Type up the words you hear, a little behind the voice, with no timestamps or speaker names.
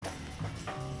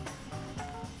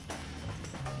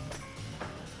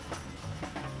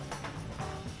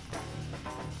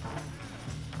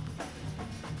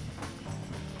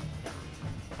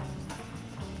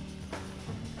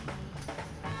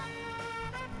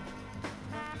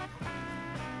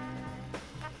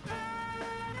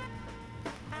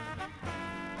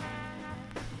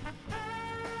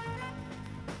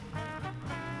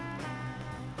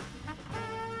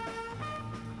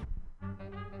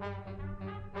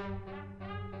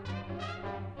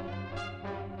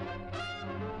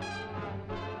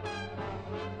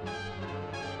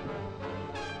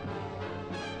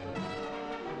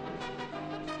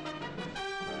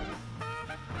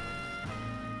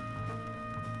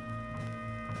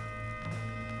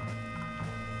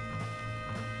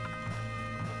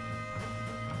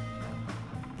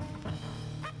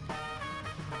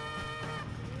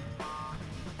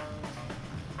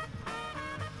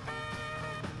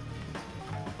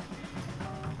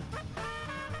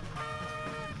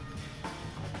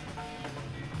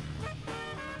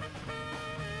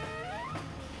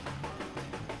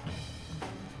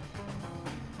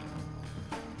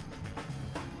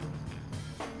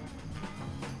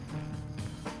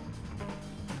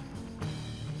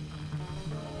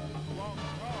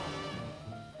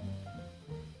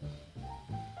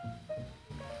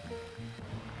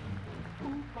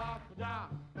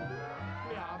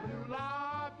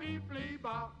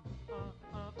bop,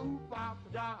 ooh bop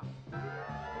da.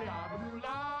 Yabba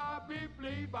la beep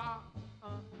lee bop,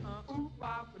 ooh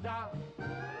bop da.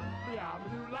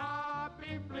 Yabba la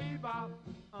beep lee bop,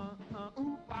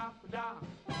 ooh bop da.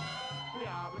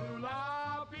 Yabba la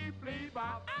beep lee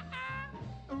bop,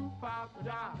 ooh bop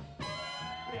da.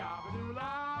 Yabba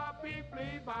la beep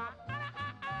lee bop,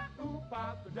 ooh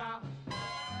bop da.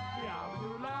 Yabba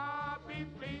la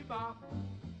beep lee bop.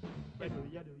 Yadu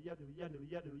yadu yadu yadu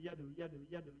yadu yadu yadu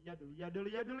yadu yadu yadu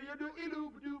yadu yadu ilu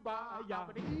du ba ya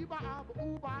ba di ba ba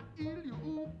u ba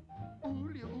ilu u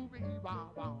li u bi ba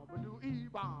ba ba du I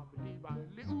ba ba di ba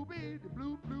li u bi the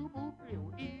blue blue blue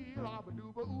blue I la ba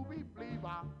du ba u bi bli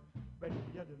ba yadu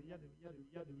yadu yadu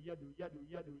yadu yadu yadu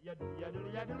yadu yadu yadu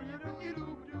yadu yadu ilu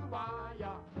du ba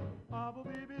ya ba ba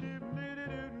bi bi di di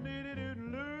di di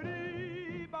di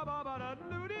di ba ba ba da di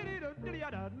di di di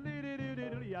da di di di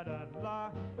di da la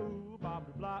ooh ba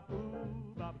blah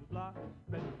ooh ba blah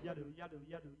yadu yadu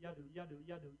yadu yadu yadu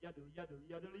yadu yadu yadu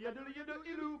yadu yadu yadu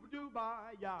ilu du ba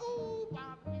ya ooh ba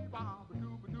ba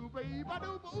du ba ba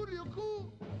ba du ku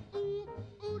ooh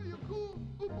ku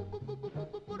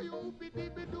ooh bi di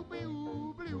bi du bi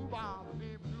ooh bi ba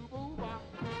di du ba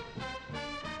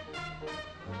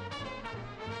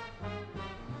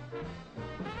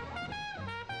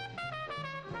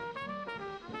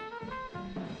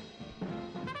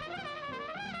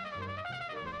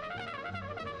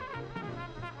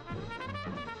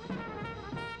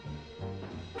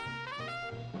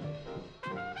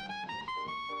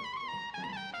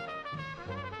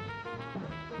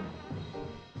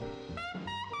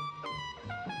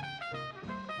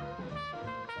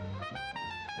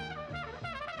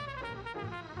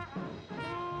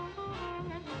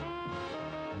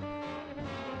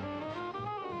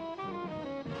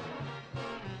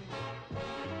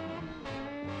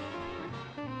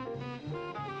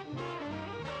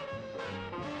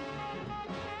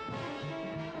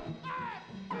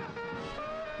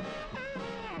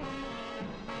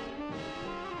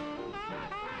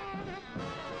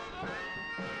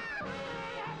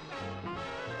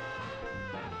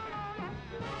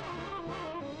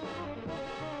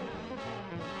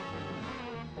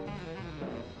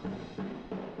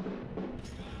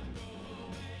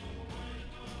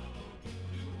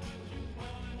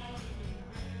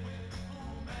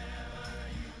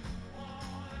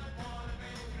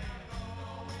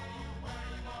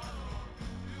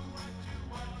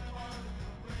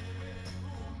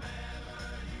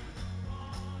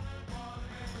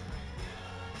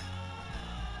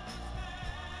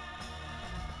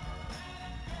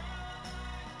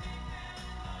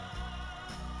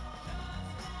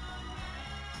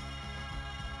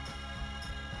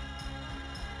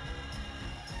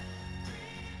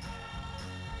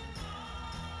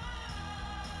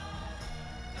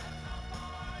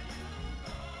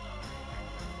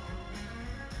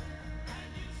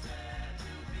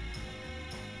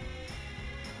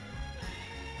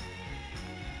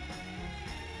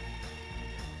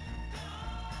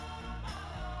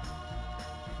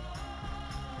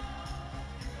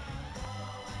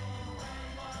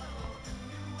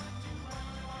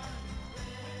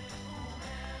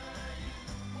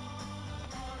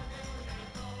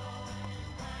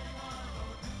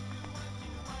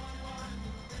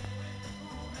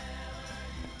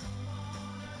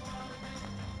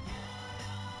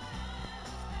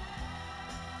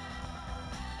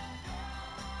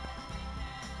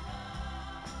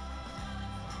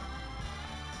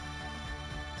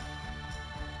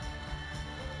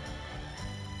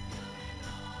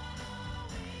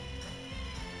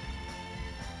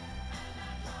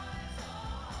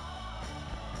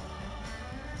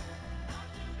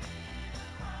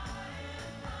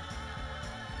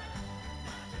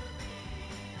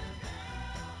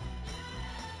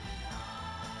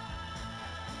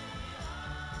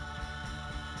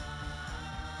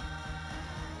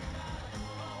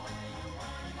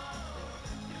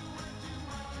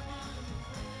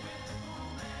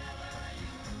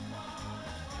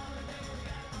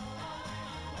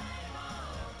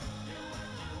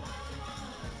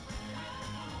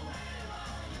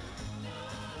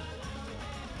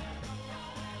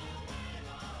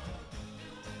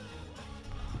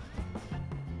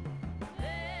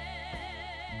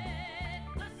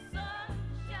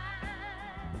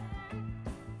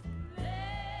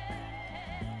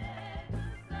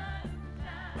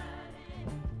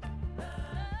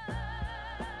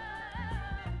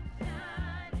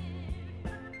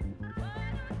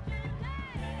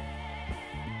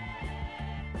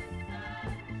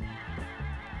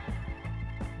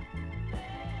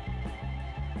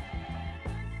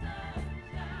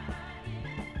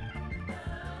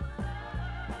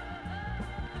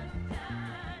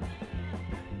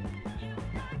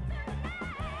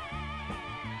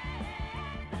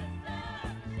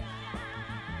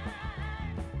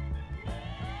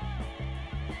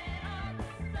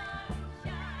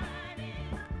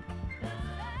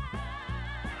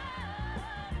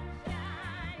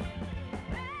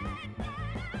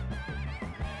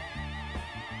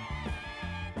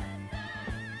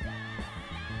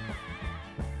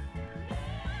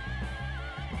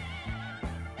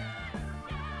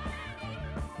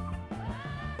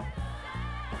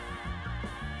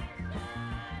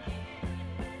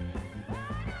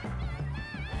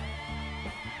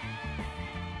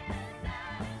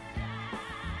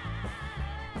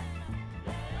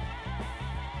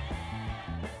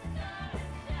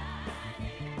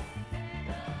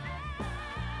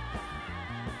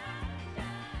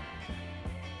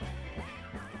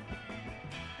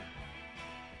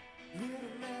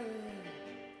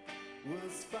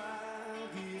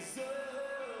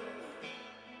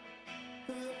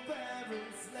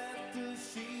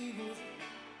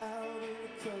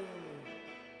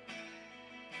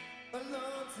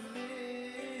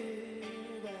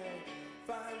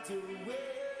It's a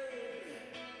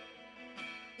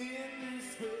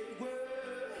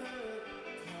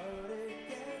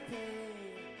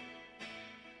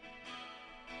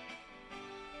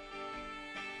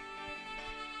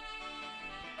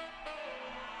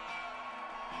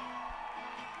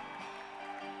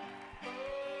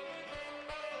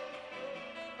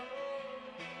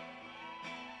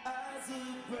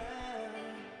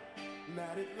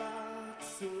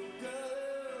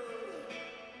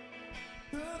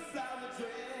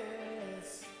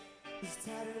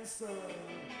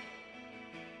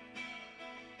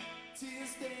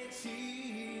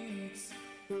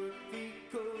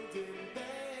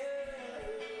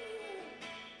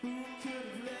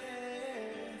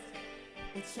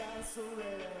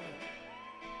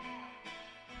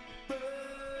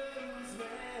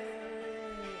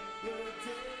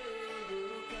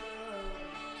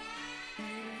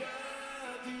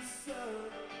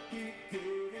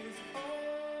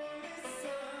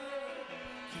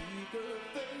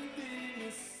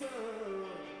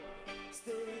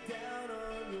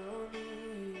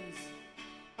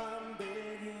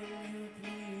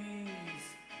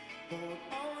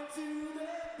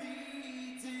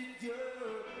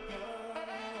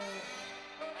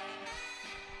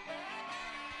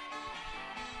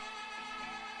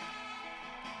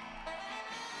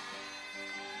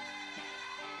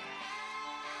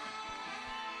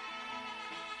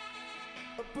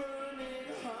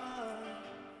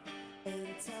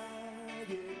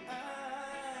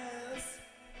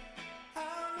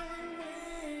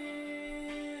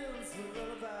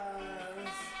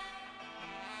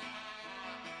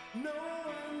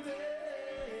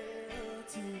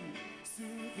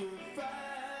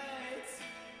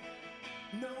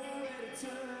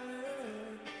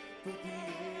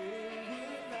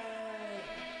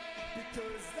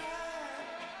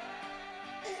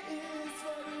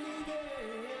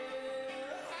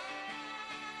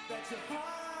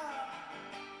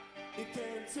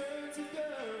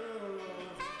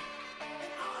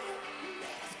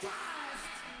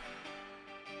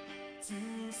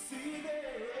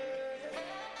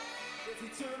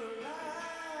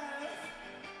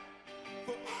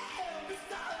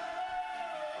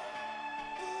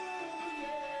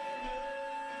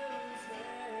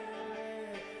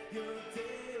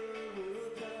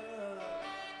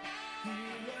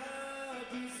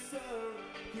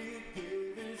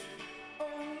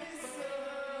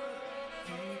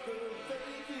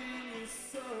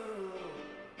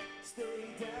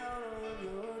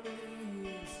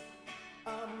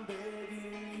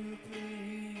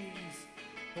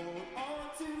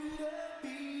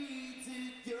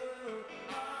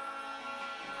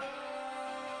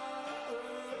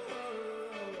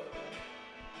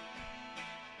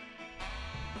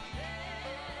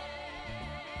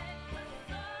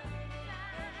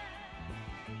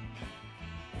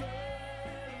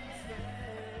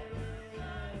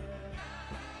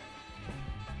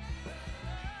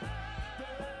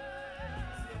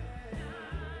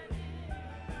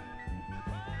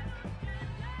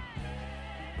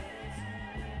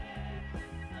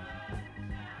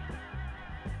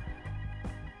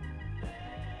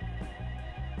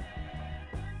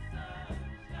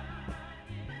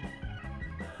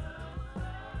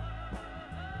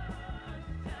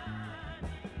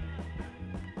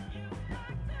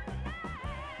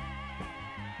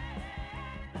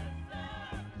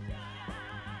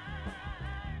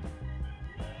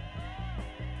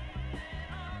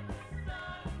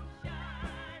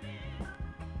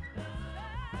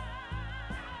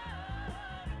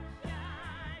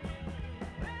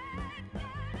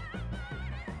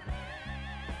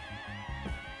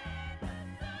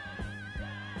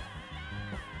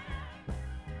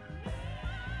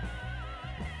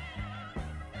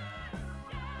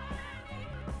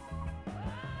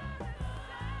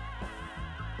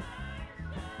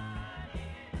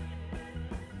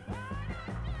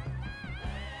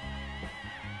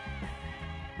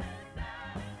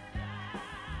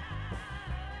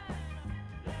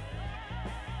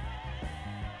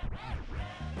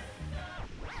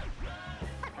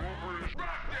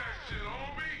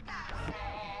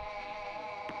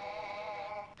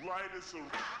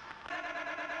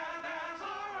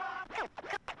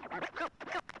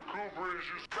Cooper's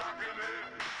just rocking it,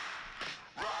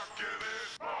 rocking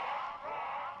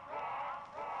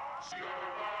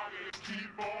it.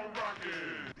 Keep on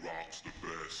rocking. Rock's the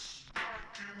best.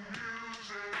 Rockin'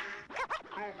 music.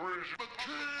 Cooper's the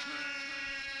king.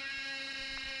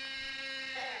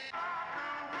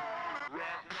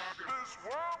 Rock this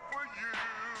world for you.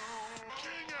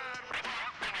 King and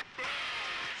rock.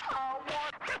 I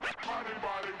want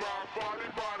body rock,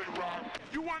 body rock.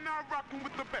 You want now now rocking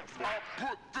with the best. I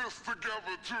put this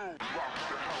together to rock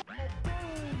the house. Oh,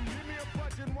 boom! Give me a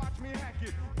budget and watch me hack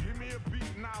it. Give me a beat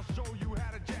and I'll show you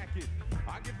how to jack it.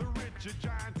 I give the rich a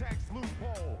giant tax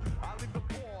loophole. I leave the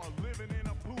poor living in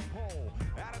a poop hole.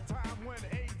 At a time when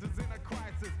AIDS is in a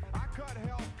crisis, I cut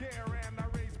health care and I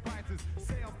raise prices.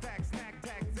 Sales tax, snack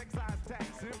tax, excise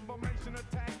tax, information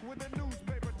attack with a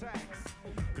newspaper tax.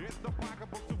 It's the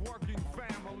pocketbooks of working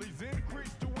families.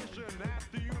 Increase tuition at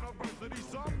the university.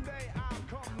 Someday I'll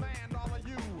command all of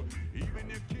you. Even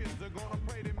your kids are gonna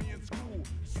pray to me in school.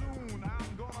 Soon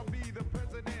I'm gonna be the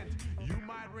president. You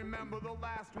might remember the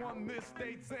last one this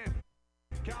state sent.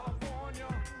 California,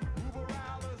 Uber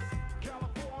Alice.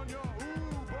 California,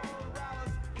 Uber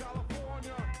Alice.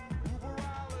 California, Uber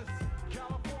Alice.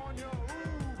 California,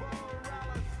 Uber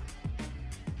Alice.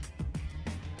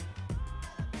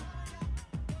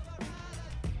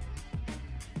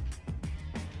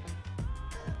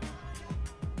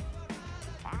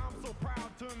 I'm so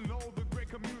proud to know the great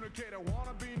communicator.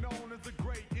 Wanna be known as the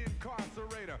great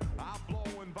incarcerator. I'll blow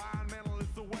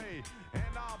environmentalists away,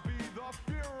 and I'll be the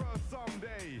Führer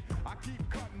someday. I keep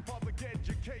cutting public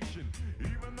education,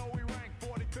 even though we rank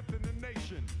 45th in the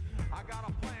nation. I got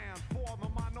a plan for the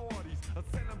minorities. I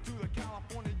send them to the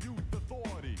California Youth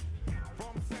Authority.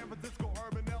 From San Francisco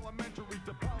Urban Elementary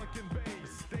to Pelican Bay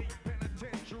State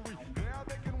Penitentiary. There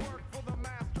they can work for the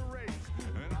master race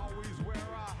and always wear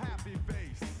a happy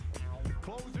face.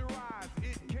 Close your eyes,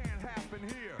 it can't happen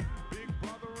here. Big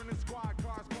brother and his squad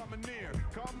cars coming near.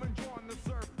 Come and join the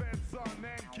surf and sun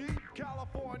and keep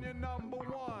California number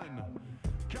one.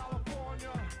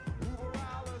 California, Uber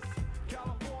Alice.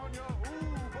 California,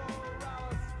 Uber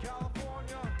Alice.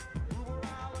 California, Uber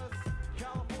Alice.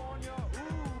 California,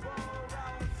 Uber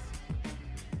Alice.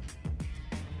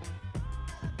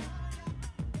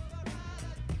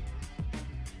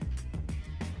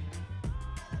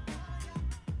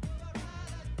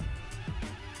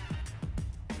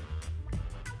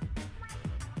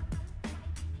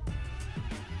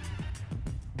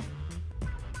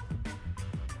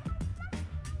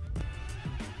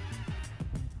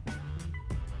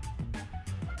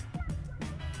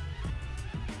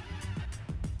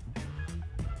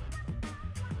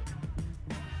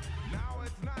 Now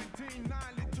it's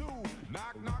 1992.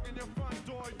 Knock, knock on your front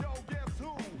door. Yo, guess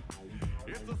who?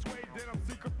 It's a suede denim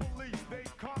secret police. They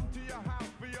come to your house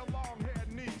for your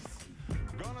long-haired niece.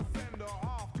 Gonna send her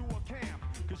off to a camp,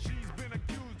 cause she's been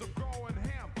accused of growing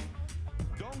hemp.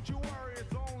 Don't you worry,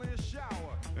 it's only a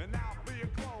shower. And now for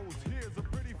your clothes, here's a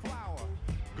pretty flower.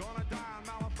 Gonna die on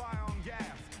malathion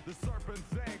gas. The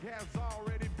serpent's egg has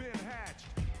already been hatched.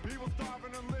 People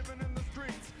starving and living in the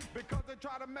streets because they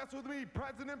try to mess with me,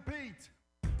 President Pete.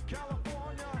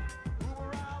 California,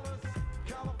 Uber Alice.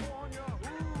 California,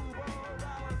 Uber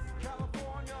Alice.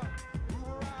 California,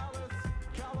 Uber Alice.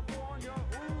 California,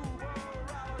 Uber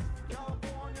Alice.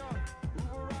 California,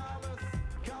 Uber Alice.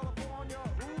 California,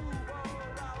 Uber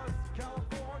Alice.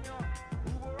 California,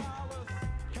 Uber Alice.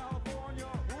 California,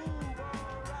 Uber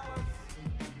Alice.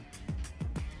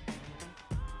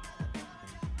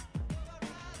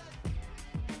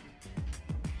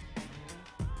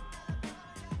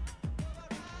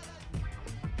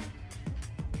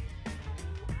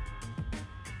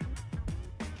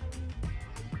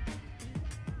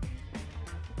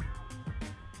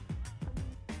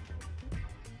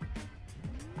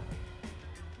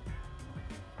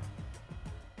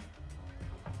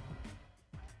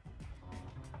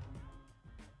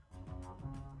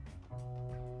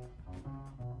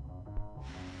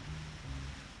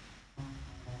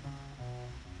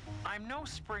 I'm no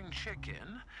spring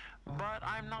chicken, but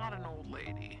I'm not an old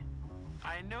lady.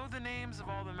 I know the names of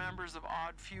all the members of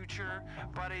Odd Future,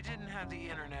 but I didn't have the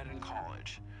internet in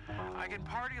college. I can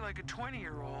party like a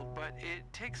 20-year-old, but it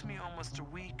takes me almost a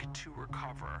week to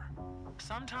recover.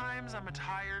 Sometimes I'm a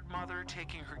tired mother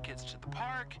taking her kids to the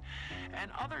park, and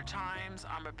other times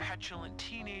I'm a petulant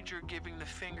teenager giving the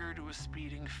finger to a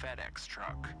speeding FedEx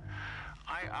truck.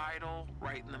 I idle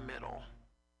right in the middle.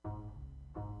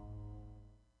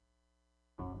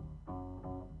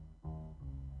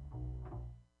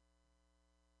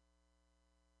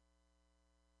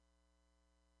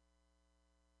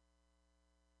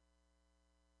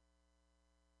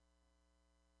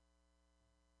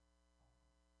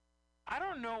 I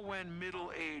don't know when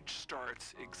middle age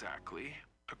starts exactly.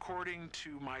 According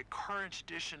to my current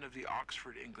edition of the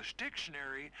Oxford English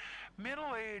Dictionary,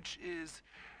 middle age is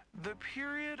the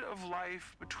period of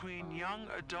life between young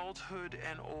adulthood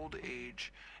and old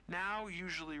age, now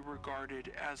usually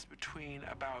regarded as between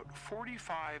about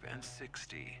 45 and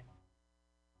 60.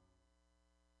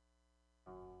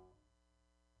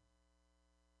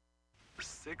 over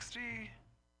 60?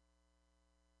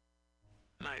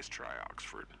 Nice try,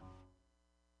 Oxford.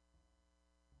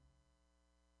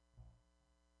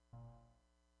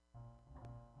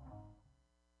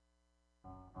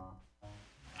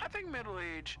 I think middle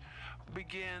age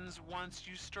begins once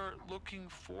you start looking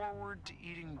forward to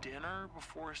eating dinner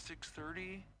before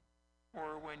 6:30,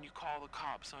 or when you call the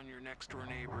cops on your next door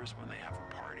neighbors when they have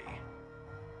a party.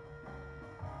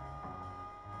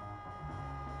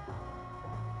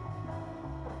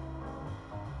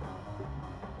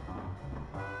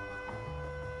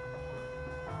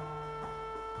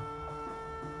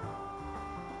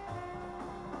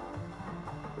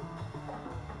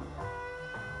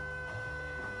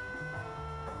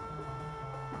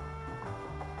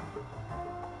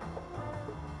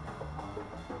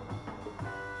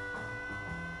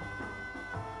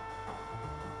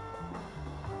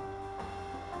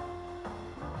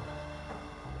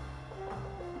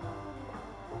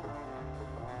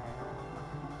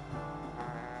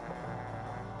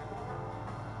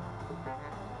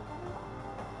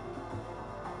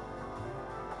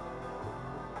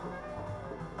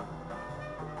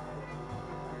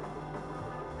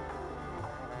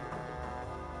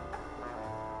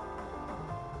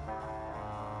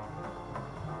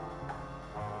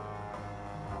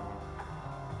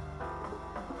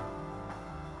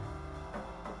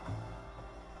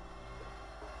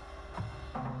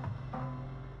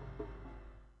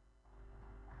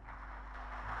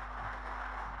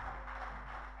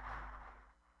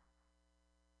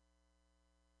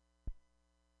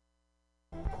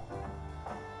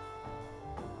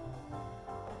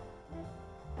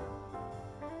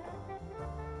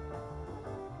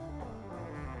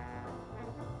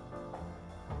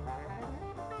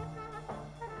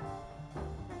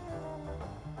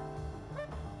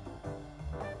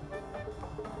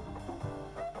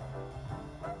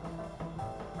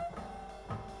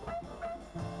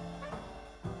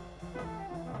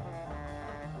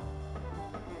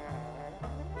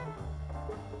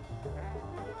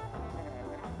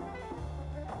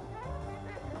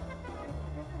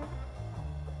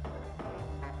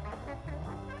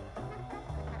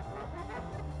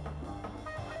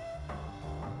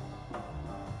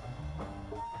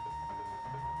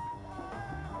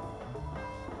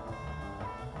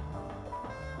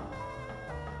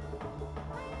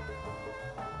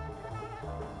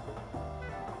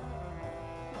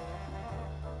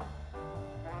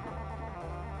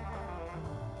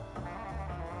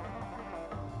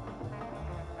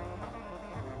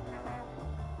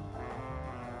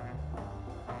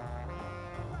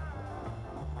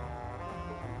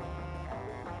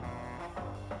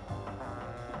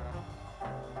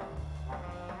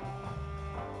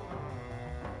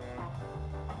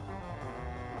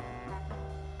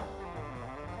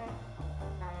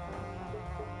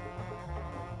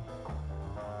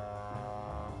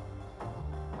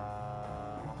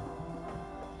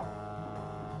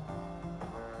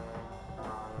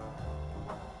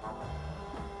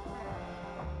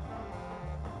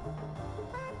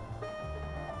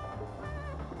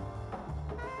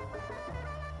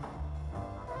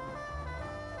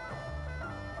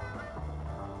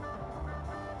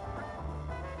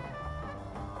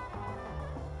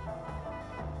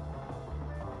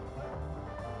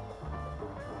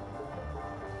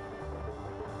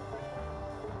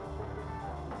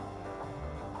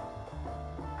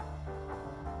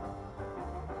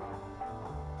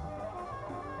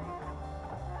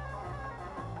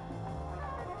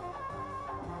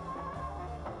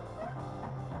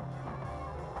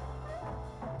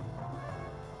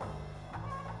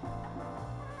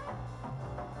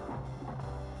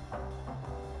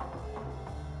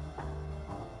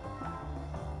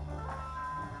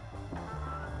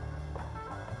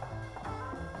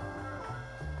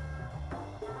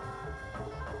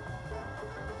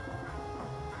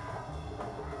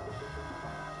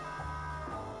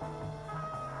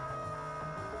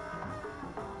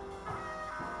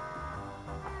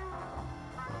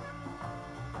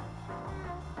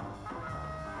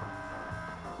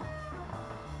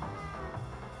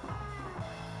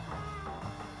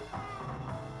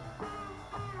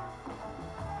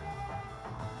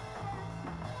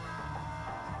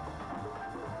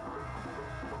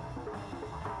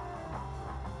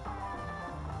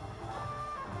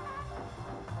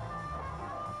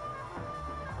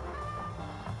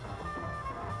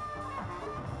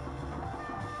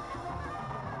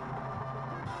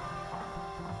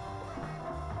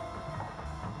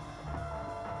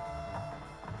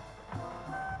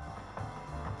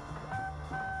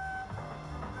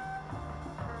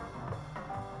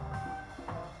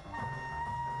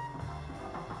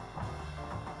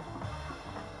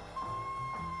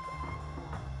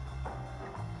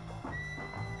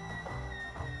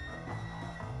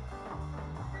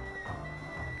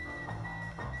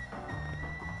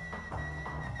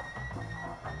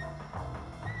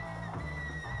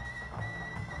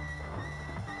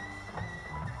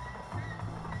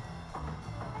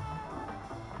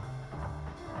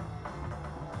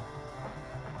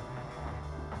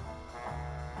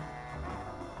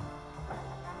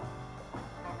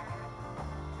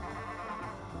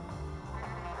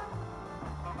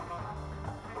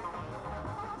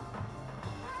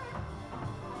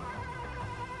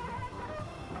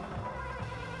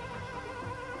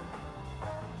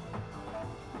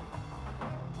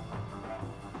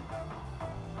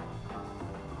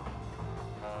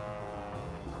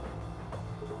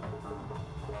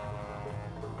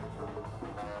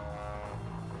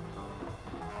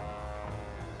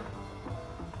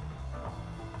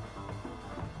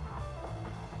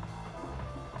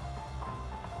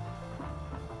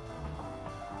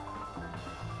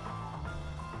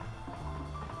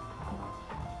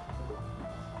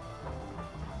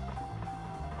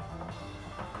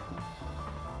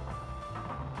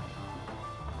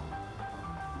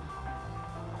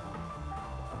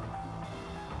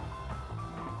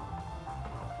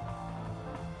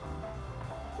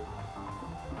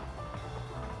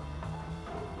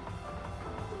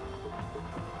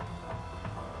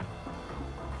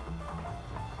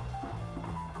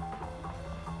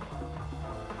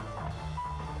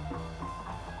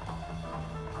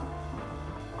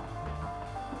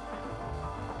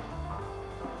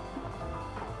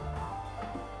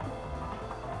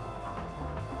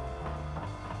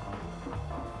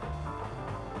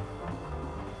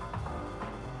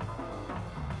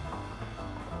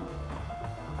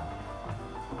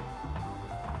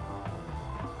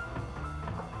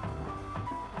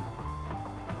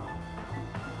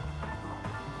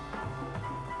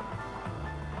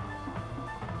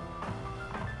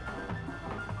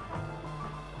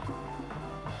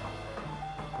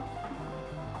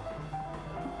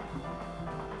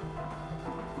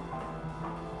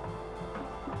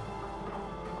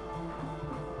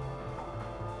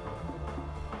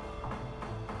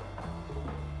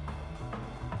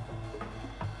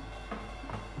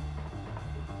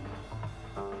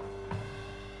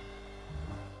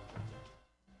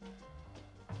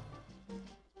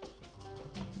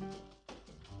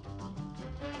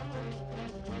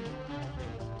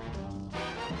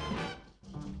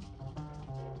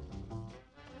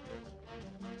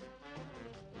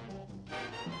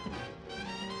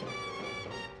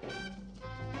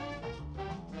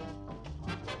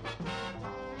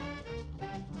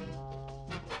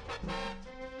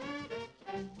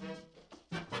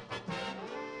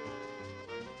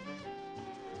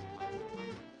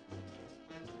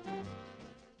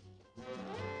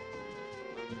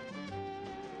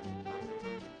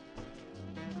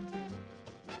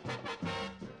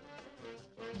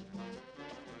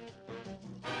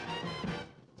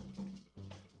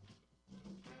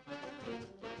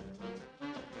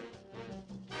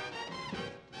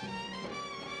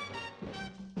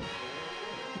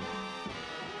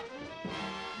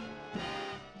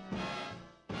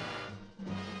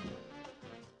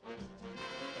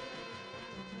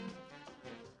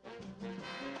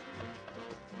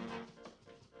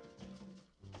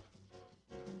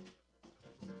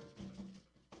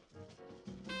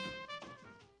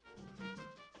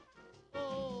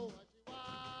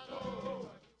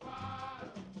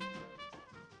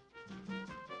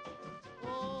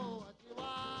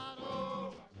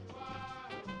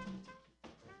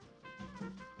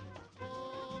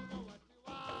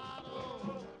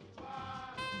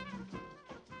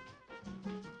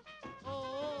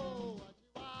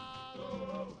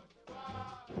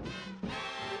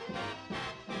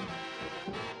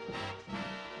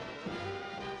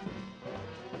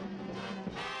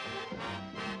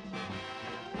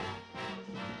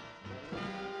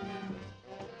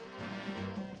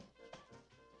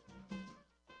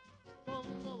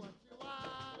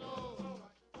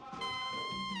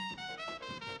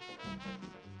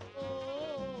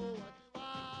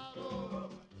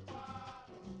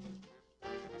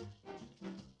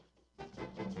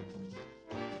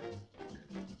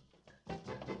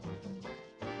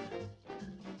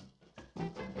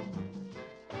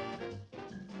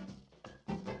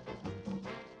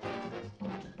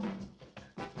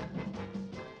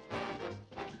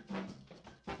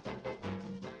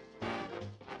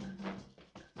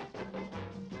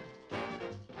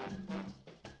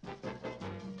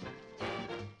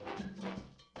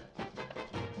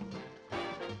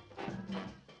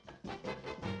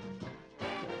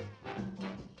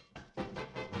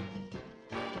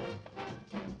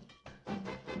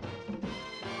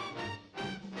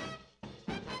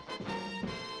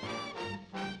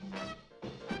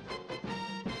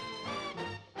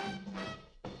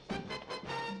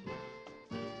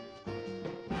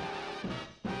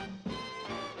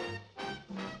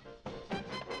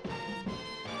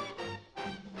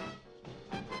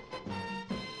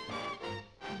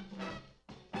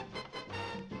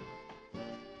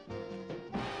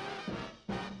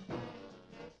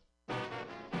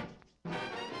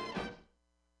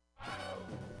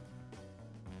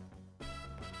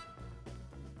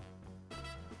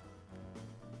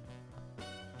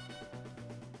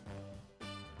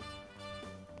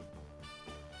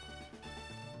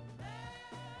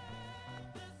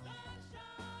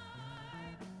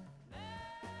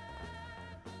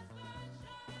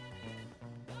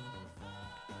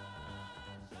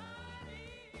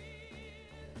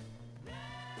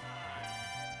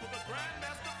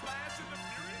 Grandmaster Flash and the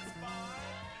Furious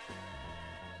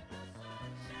Five.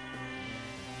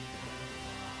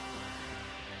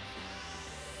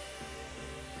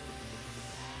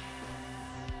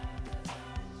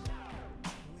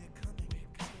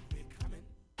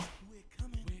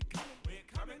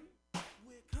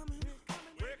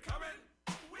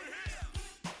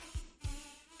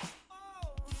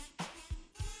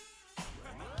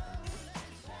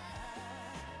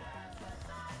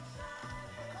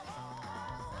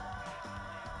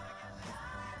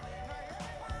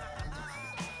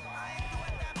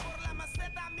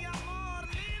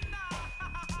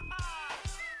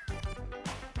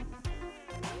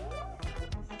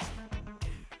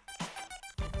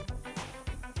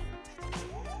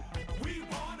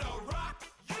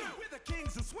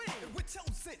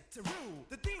 To rule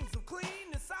the themes of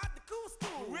clean inside the cool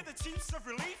stool. We're the chiefs of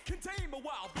relief, contain a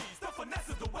wild beast. The finesse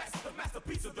of the west, the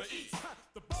masterpiece of the east.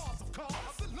 The boss of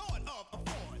cars, the lord of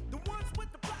afford. The ones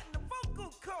with the platinum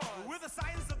vocal cords. We're the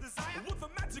science of desire with a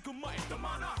magical might. The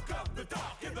monarch of the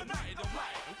dark in the night of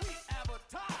light. We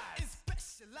advertise and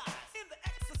specialize in the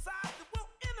exercise that will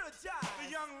energize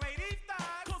the young ladies'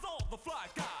 thighs. Cause all the fly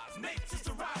guys, nature's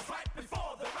to rise right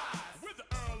before their eyes. We're the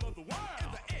Earl of the World.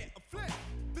 And the heir of Flint,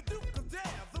 the Duke of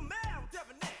Dare, the Mayor of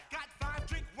Debonair. Got 5,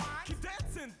 drink wine, keep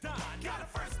dancing, dine. Got a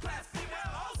first-class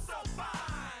female, oh so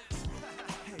fine.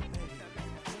 Hey baby,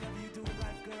 whatever you do in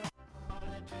life, girl.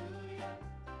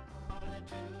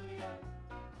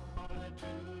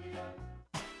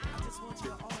 I just want you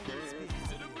to always be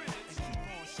To the bridge. and keep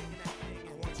on shaking that thing.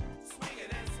 I want you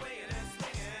swinging and swinging and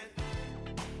swinging.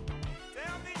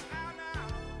 Tell me how now.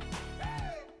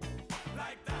 Hey!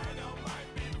 Like dynamite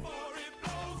before it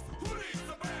blows. Who needs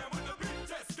the band when the beat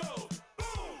just goes?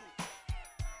 Boom!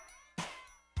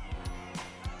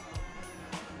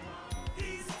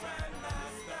 He's a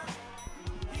grandmaster.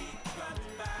 He runs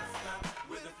faster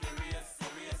with a furious,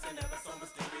 serious, and ever so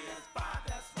mysterious vibe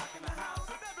that's rocking the house.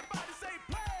 So everybody say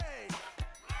play!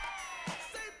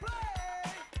 Say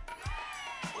play!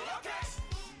 Well, okay.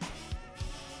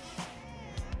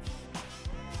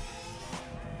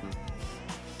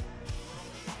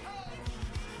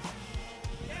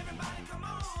 Everybody come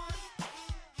on.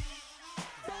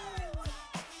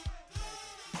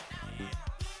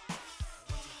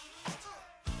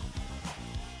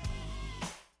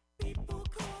 People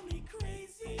call me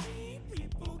crazy,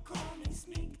 people call me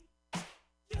sneak.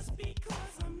 Just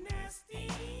because I'm nasty,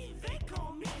 they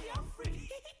call me a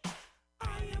freak.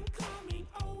 I am coming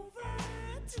over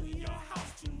to your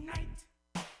house tonight.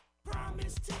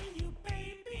 Promise to you,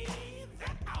 baby,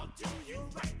 that I'll do you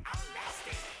right. I'm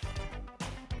nasty.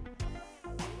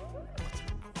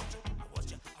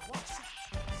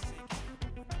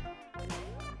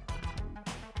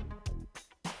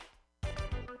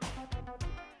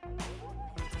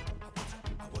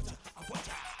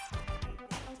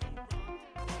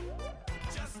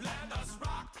 Just let us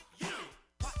rock you.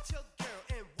 Watch your girl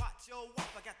and watch your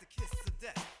wife. I got the kiss of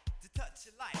death to touch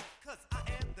your life. Cause I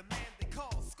am the man they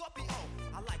call Scorpio.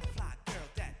 I like a fly girl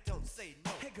that don't say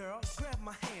no. Hey girl, grab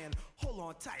my hand, hold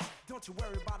on tight. Don't you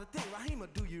worry about a thing, Rahima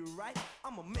do you right.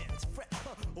 I'm a man's fret,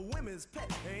 a women's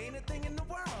pet. There ain't a thing in the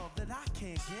world that I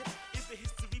can't get. It's the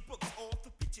history books, all the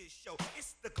pictures show.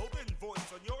 It's the golden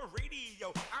voice on your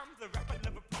radio. I'm the rapper,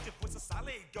 never preacher voice, a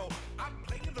solid go. I'm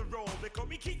playing the role, they call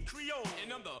me King Creole.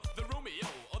 And I'm the Romeo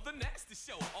of the nasty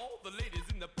show. All the ladies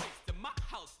in the place, to my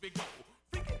house we go.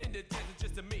 Freaking in the desert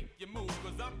just to make you move.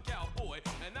 Cause I'm cowboy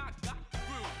and I got the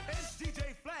groove. It's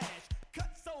DJ Flash,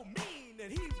 cut so mean that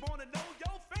he wanna know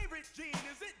your favorite gene.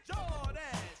 Is it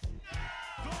Jordache?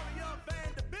 Gloria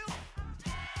Vanderbilt?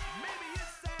 Maybe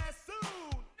it's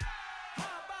Sassoon?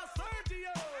 How about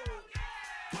Sergio?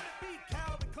 Could it be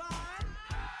Calvin Klein?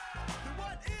 Then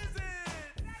what is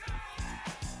it?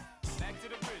 Back to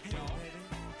the bridge, Hey, y'all. baby,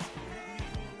 whatever you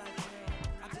do, like,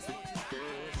 girl, I just want you to keep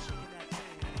on shaking that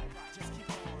thing. Just keep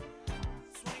on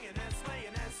swinging and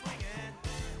swinging and swinging.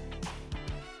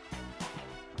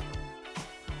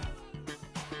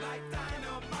 Like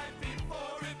dynamite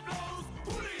before it blows.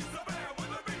 Who needs the band when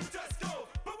the beat just goes?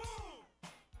 Boom, boom.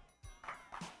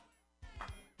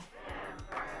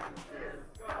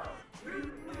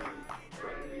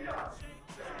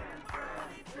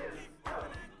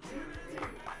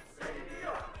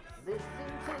 Listen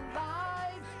to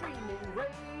live streaming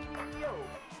radio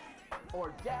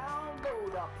or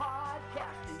download a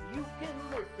podcast and you can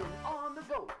listen on the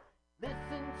go.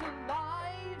 Listen to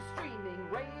live streaming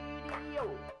radio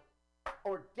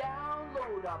or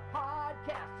download a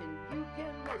podcast and you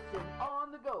can listen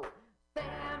on the go.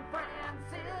 San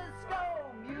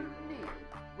Francisco Mutiny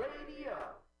Radio.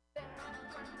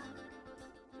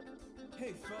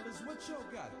 Hey fellas, what y'all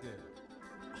got there?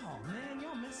 Oh man,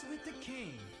 y'all messing with the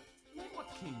king. Man, what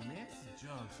king, man? This is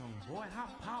drugs, homeboy. How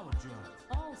power drugs?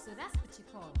 Oh, so that's what you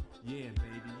call it. Yeah,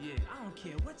 baby, yeah. I don't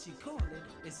care what you call it,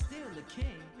 it's still the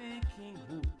king. Man, king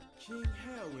who? King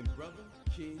Heroin, brother.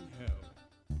 King Heroin.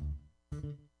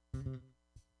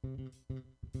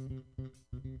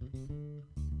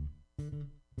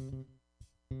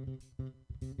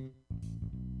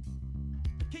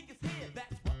 The king is here,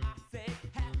 that's what I said.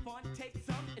 Have fun, take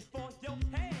some, it's for your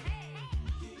head.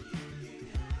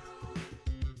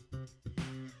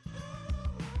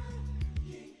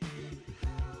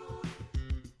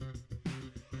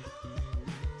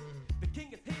 The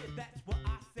king is here, that's what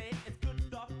I said. It's good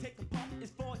stuff, take a puff,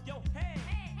 it's for your head.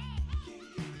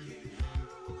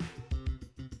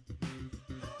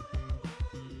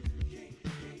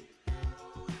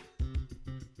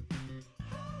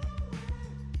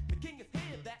 The king is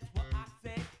here, that's what I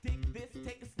said. Dig this,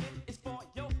 take a sniff, it's for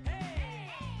your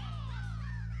head.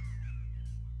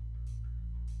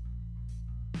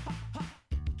 Ha ha,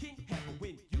 King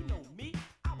Heroin, you know me.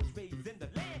 I was raised in the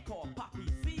land called Poppy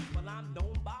Seed. Well, I'm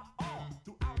known by all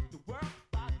throughout the world,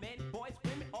 by men, boys,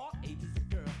 women, all ages of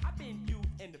girls. I've been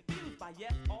used and abused by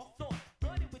yes, all sorts.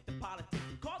 Burning with the politics,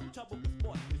 causing trouble with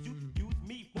sports. 'Cause you use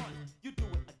me once, you do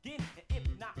it again, and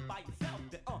if not by yourself,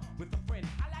 then with a friend.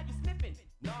 I like you sniffing,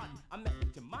 nodding. I mess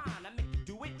with your mind, I make you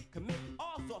do it, commit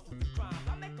all sorts of crimes.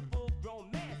 I make a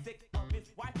full-grown man sick of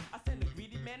his wife. I send a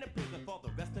greedy man to prison for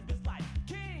the rest of his life.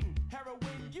 King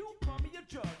Heroin, you call me a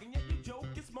drug, and yet you joke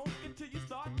and smoke until you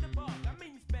start to bug. I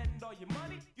mean, you spend all your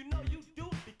money, you know you do,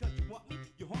 because you want me,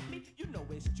 you haunt me, you know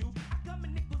it's true. I come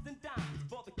in nickels and dimes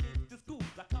for the kids to school.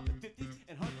 I come in 50s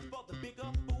and 100s for the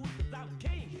bigger fools, 'cause I'm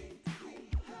king.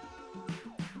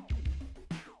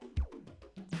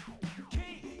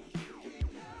 King.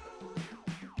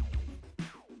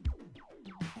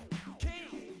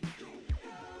 King.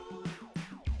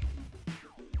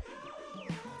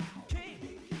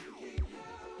 King.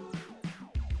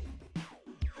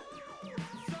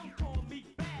 Some call me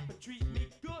bad, but treat me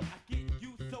good. I get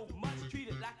you so much,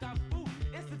 treated like I'm food.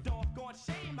 It's a doggone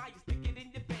shame how you stick it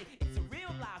in your vein. It's a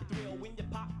real life thrill when you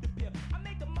pop the pill. I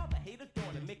make a mother hate a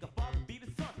daughter, make a father beat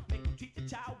a son, make him treat the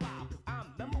child wild. 'Cause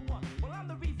I'm number one. Well, I'm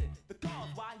the reason, the cause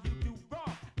why you do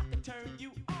wrong. I can turn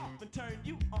you off and turn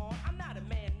you on. I'm not a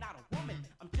man, not a woman.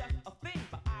 I'm just a thing,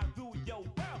 but I rule your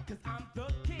world, 'cause I'm the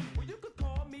king. Well, you could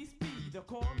call me speed or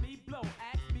call me blow.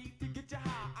 Ask me to get you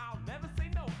high, I'll never say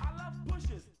no. I love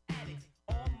pushers, addicts,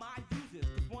 all my users.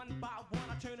 'Cause one by one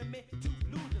I turn them into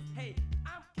losers. Hey,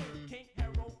 I'm King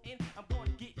Heroin. I'm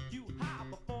gonna get you high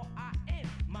before I end,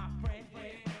 my friend.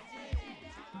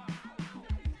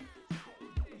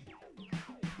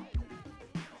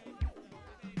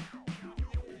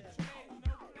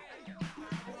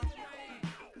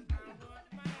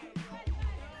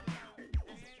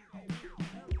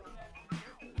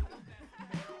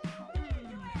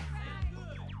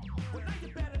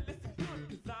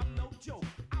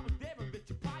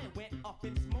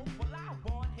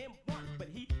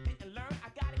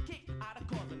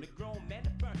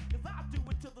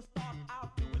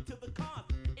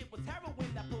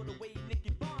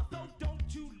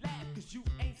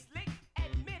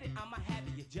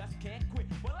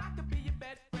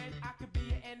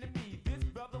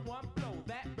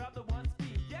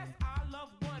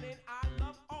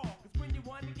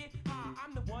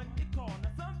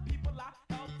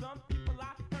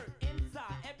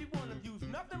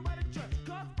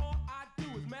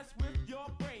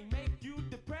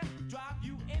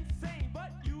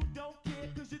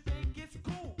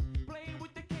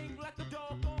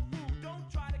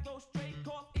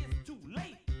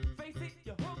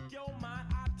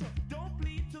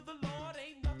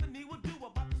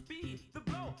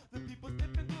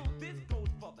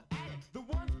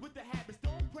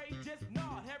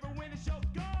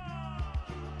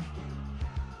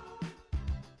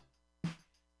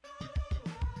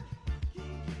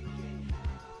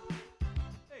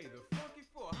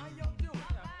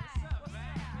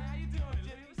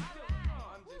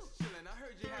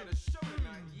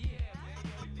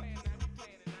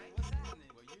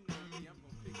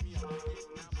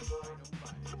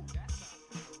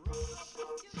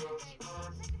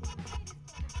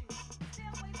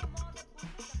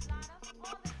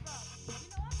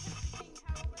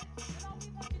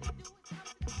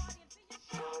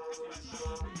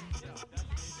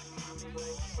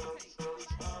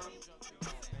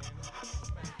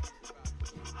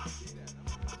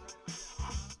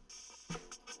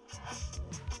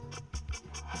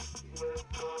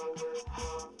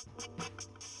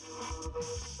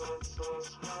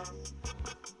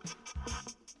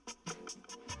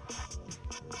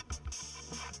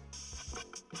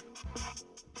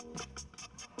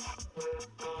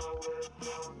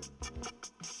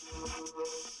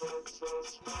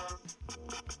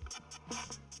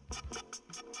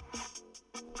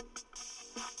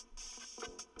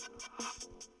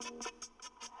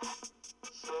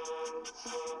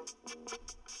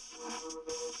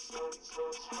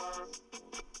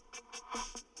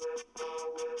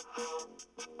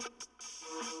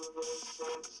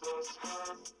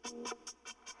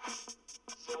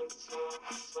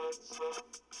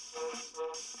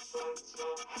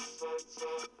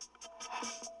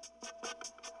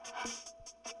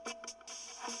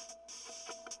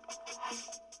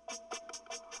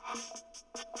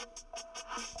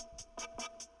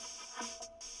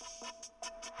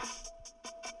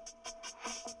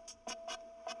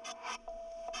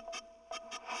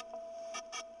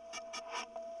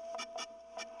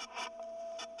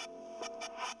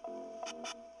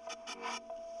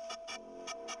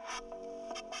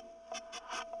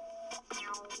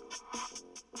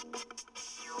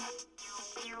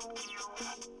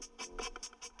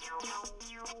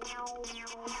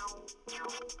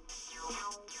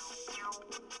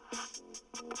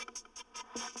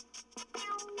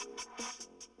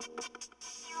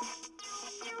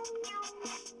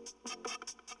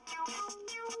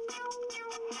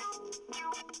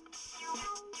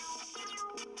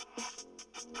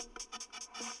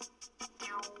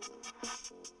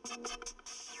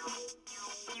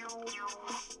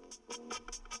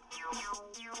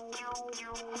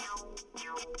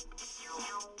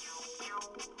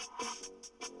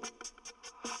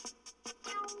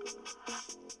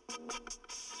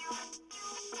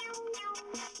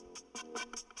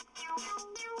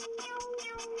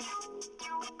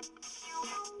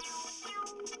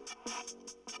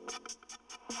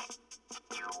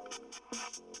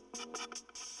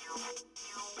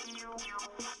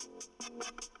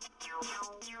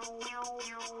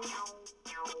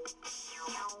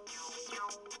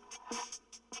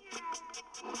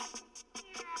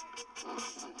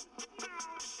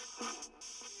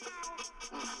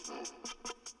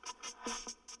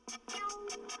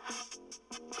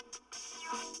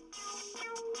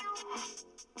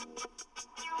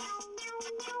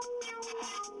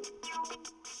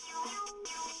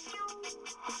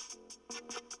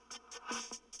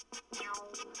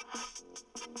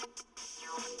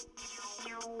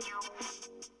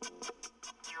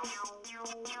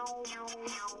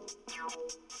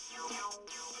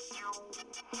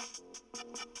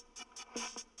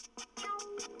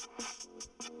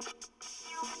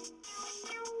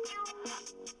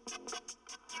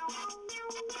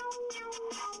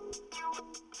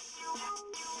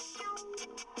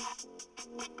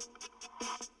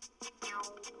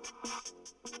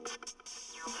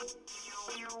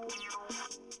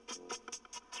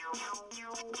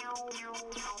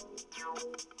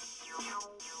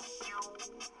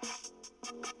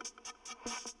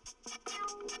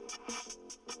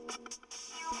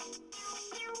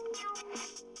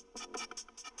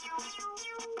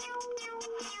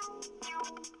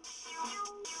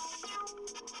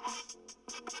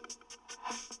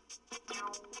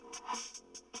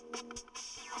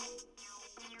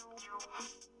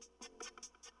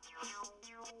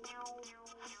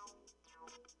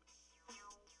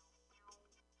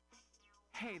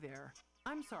 Hey there.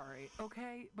 I'm sorry,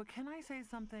 okay? But can I say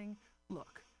something?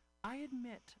 Look, I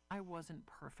admit I wasn't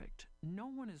perfect. No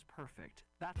one is perfect.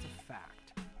 That's a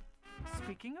fact.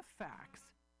 Speaking of facts,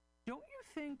 don't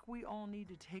you think we all need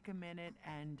to take a minute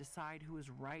and decide who is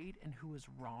right and who is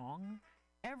wrong?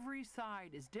 Every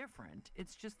side is different.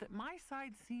 It's just that my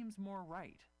side seems more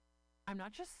right. I'm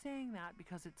not just saying that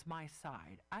because it's my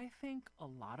side. I think a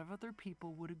lot of other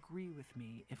people would agree with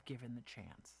me if given the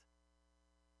chance.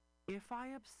 If I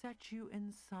upset you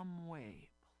in some way,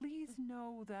 please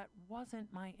know that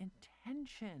wasn't my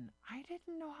intention. I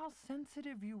didn't know how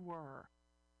sensitive you were.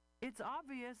 It's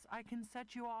obvious I can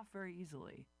set you off very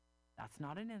easily. That's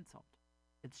not an insult.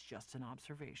 It's just an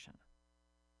observation.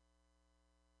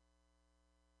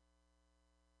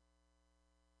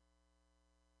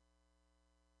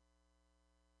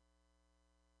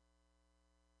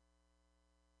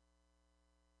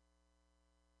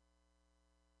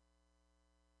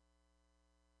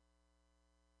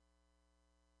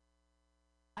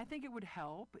 I think it would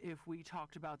help if we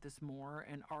talked about this more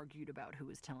and argued about who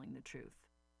is telling the truth.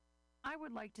 I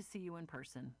would like to see you in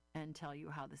person and tell you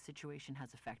how the situation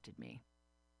has affected me.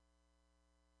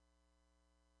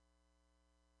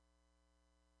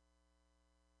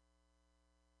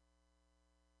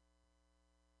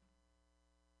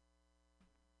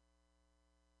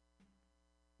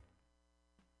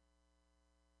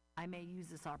 I may use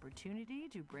this opportunity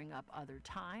to bring up other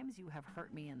times you have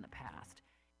hurt me in the past.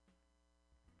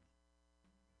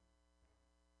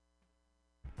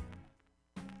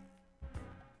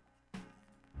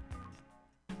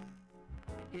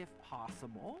 If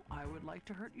possible, I would like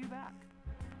to hurt you back.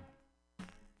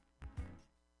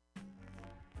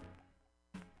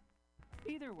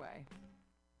 Either way,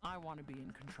 I want to be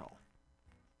in control.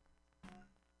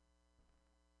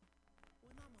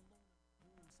 When I'm alone in the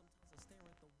room, sometimes I stare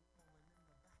at the wall, and in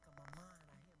the back of my mind,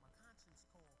 I hear my conscience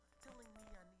call, telling me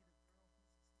I need a girl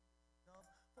who's love.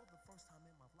 For the first time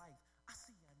in my life, I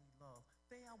see I need love.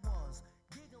 There I was,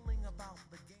 giggling about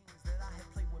the games that I had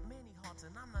played with many hearts,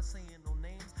 and I'm not saying no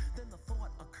names. Then the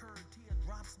thought occurred,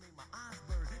 teardrops made my eyes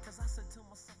burn, as I said to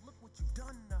myself, look what you've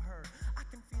done to her. I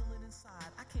can feel it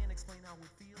inside, I can't explain how it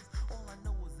feels. All I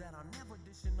know is that I'm never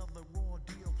dishing of the raw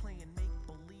deal, playing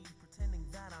make-believe, pretending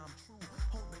that I'm true,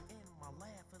 holding in my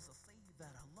laugh as I say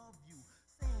that I love you,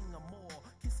 saying I'm more,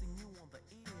 kissing you on the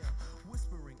ear,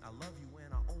 whispering I love you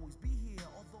and I'll always be here.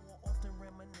 Although I often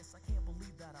reminisce, I can't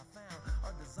believe that I found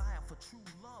a desire for true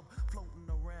love floating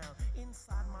around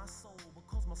inside my soul,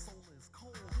 because my soul is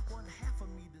cold. One half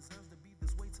of me deserves to be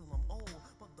this way till I'm old,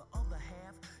 but the other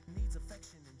half needs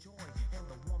affection and joy, and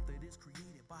the warmth that is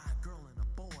created by a girl and a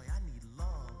boy. I need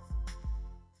love.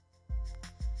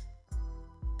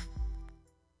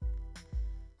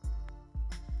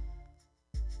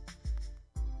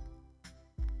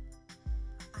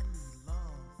 I need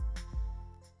love.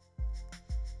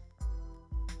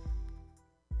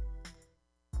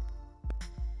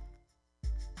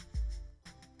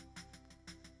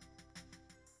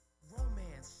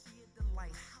 Romance, sheer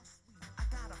delight, how sweet. I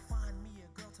gotta find me a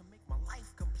girl to make my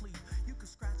life complete. You can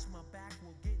scratch my back,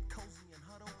 we'll get cozy and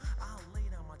huddle. I'll lay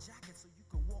down my jacket so you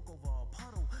can walk over a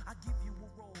puddle. I give you a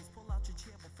rose, pull out your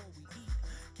chair before we eat.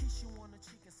 Kiss you on the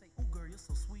cheek and say, ooh girl, you're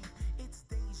so sweet. It's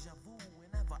deja vu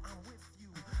whenever I'm with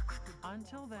you. I could go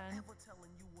Until on then, forever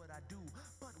telling you what I do,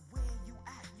 but where you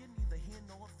at, you're neither here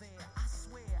nor there. I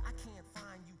swear I can't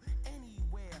find you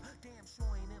anywhere. Damn sure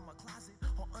ain't in my closet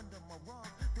or under my rug.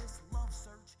 This love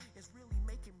search is really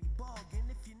making me bug. And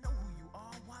if you know who you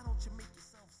are, why don't you make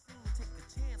yourself seen? Take a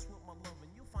chance with my love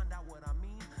and you'll find out what I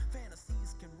mean.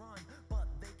 Fantasies can run, but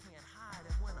they can't hide.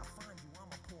 And when I find you,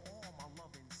 I'ma pour all my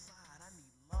love inside. I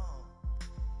need love.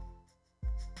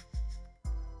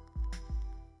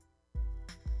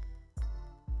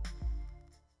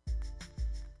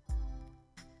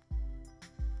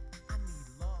 I need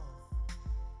love.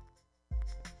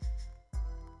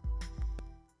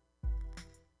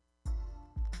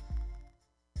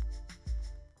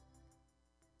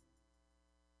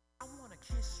 I wanna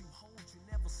kiss you, hold you,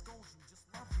 never scold you, just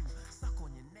love you. Suck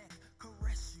on your neck,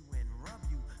 caress you and rub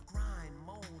you. Grind,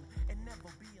 moan, and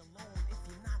never be alone. If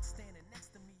you're not standing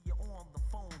next to me, you're on the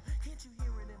phone. Can't you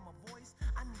hear it in my voice?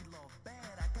 I need love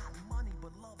bad. I got money,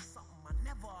 but love's something I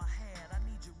never had. I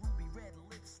need your ruby red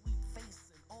lips, sweet face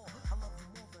and all. I love you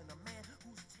more than a man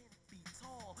who's 10 feet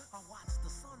tall. I watch the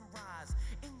sunrise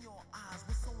in your eyes.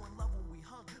 We're so in love when we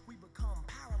hug, we become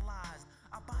paralyzed.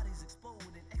 Our bodies explode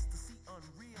in ecstasy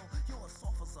unreal. You're as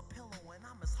soft as a pillow and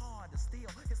I'm as hard as steel.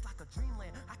 It's like a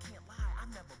dreamland, I can't lie,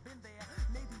 I've never been there.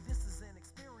 Maybe this is an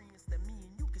experience that me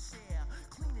and you can share.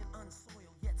 Clean and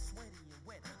unsoiled, yet sweaty and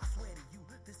wet. I swear to you,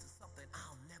 this is something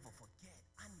I'll never forget.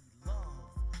 I need love.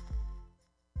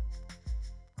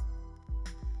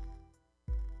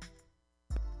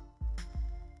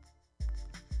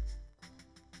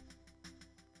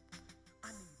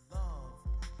 I need love.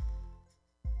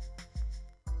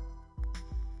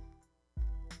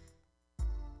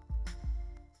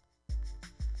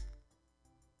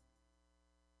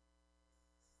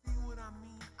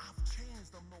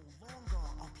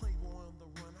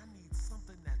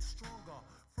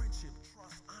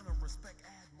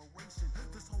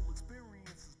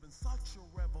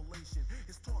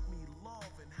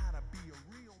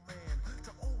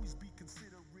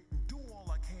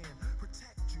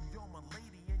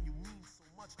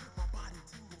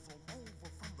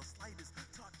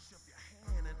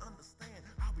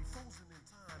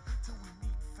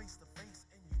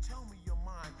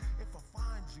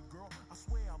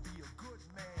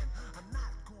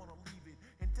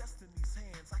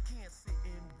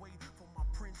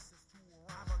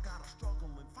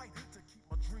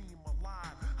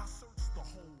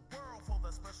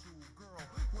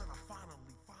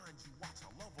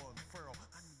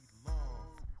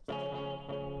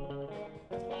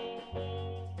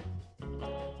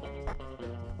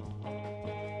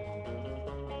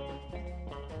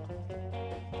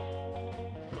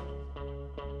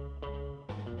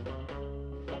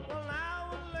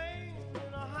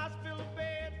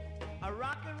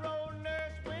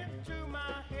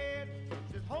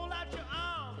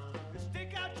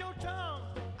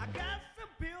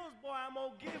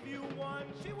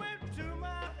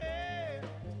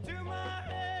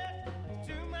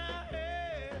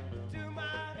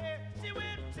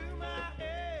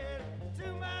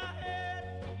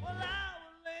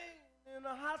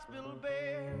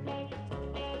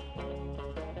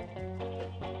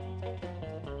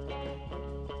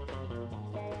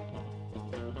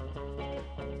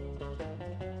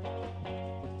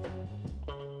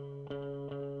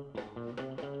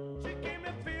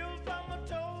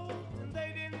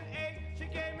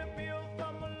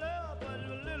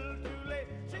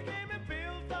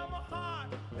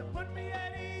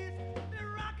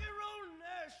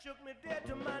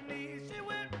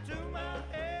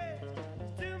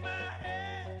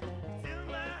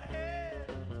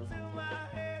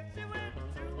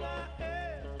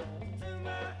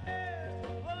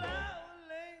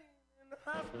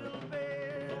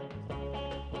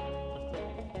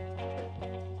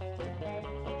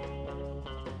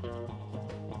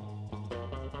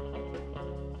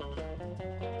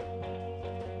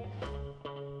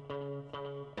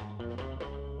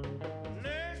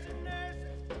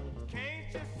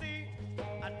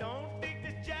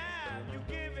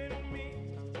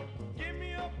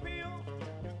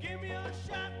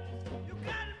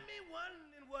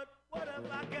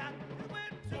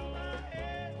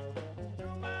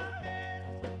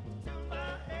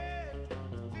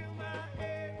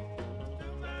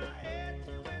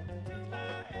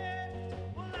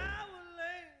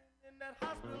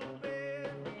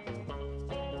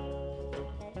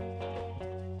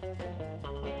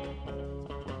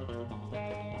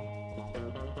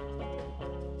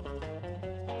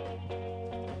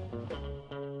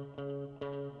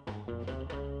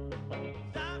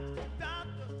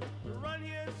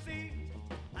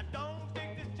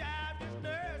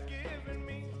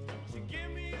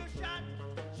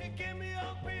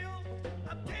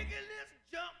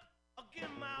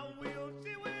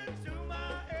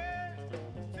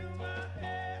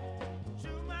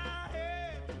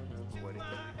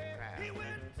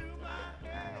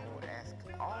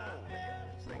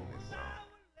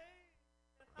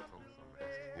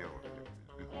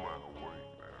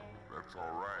 That's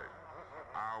all right.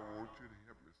 I want you to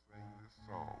help me sing this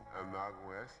song. I'm not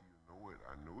going to ask you to know it.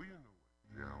 I know you know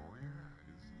it. Yeah, oh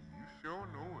yeah. You sure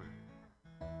know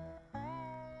it.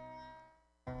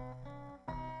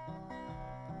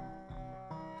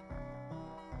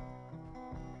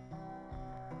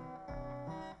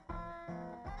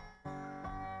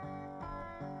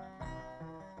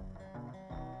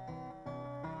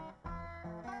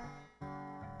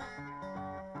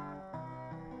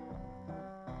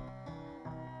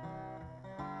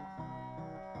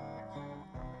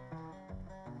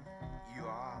 You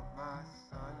are my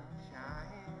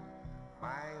sunshine,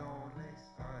 my only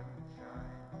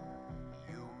sunshine.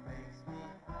 You makes me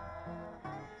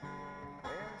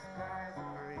when skies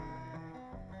are gray.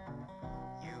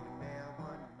 You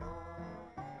never know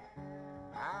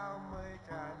how much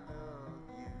I love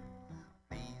you.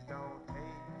 Please don't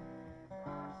take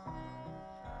my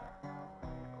sunshine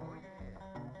away. Oh yeah.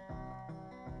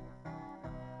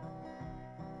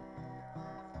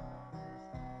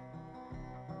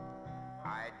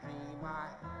 I dream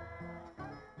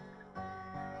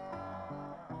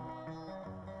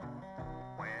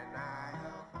when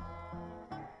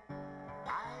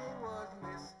I was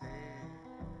listed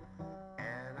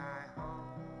and I hung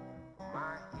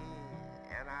my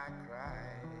head and I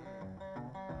cried.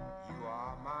 You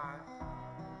are my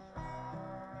sunshine.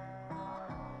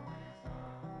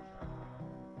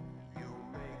 You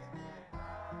make me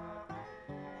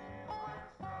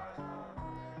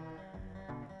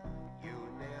you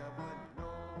never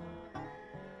know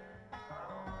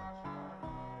how much I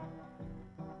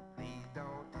please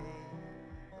don't take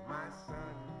my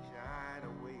sunshine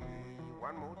away.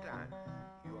 One more time.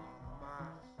 You are my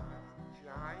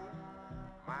sunshine,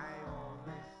 my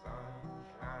only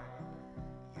sunshine.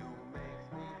 You make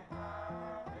me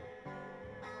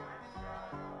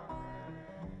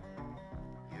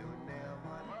you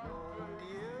never know,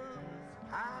 dear,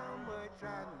 how much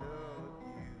I love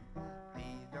you.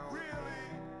 Please don't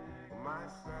take my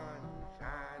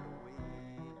sunshine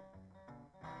away.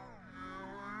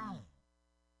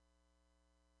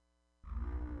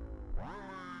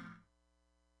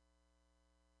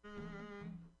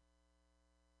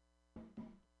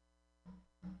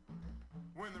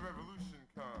 When the revolution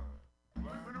comes.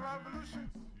 When the revolution,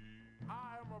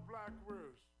 I am a black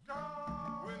wish.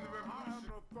 when the I am revolution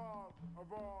the thought of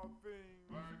all things,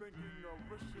 thinking of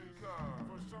wishing comes.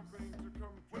 for something to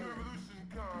come When the true. revolution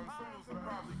comes, some of us will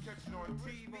probably catch it on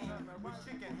TV with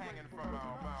chicken hanging from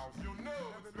our mouths. You'll know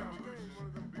it's revolution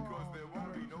because there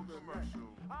won't be no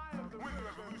commercials. When the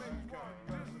revolution comes,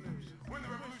 when the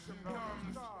revolution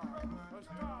comes,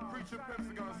 preacher pimps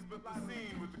are gonna split the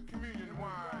scene with the communion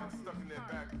wine stuck in their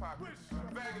back pockets.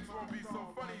 Faggots won't be so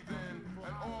funny then,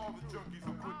 and all the junkies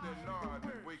will quit their nod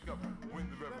and wake up when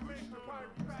the revolution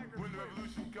comes. When the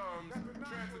revolution comes,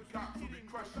 transit cops will be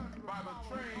crushed by the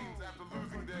trains after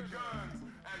losing their guns,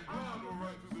 and blood will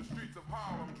run through the streets of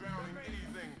Harlem, drowning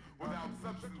anything without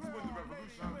substance. When the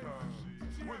revolution comes,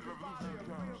 when the revolution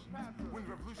comes, when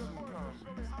the revolution comes,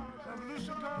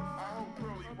 revolution comes. I hope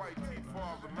pearly white teeth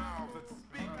fall the mouths that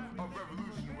speak of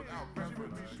revolution without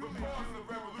reference. The cause of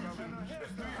revolution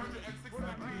is 360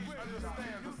 degrees.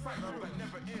 Understand the cycle that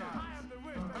never ends.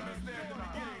 Understand the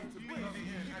beginning to be the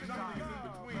end, and nothing is in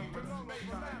between but space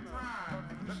and time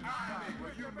that I make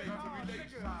or you make to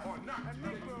relate or not to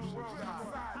relate to the world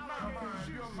outside my mind,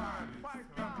 your mind.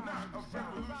 Speak not of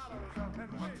revolution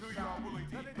until you are willing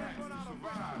to eat rats to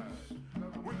survive.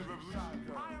 When the revolution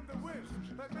comes, I am the wish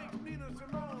that makes Nina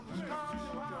Simone when the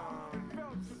revolution comes, and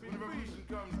felt to be when the revolution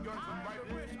comes, guns and rifles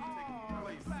will take the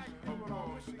place of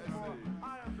Paul's essays.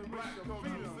 I am the Black wish of cultural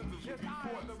freedom. centers will Yes, be I am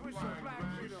fought the wish of supplying black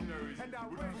freedom. revolutionaries And I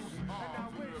with wish, food and I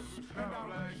arms when the wish, revolution and I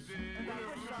comes. wish, When the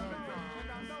revolution comes,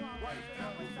 and I know I white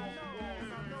devils walk the walls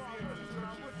of museums and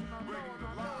churches, breaking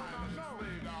the line that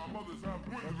enslaved our mothers.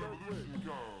 When the revolution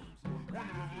comes, when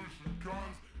the revolution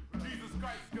comes, Jesus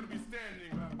Christ is going to be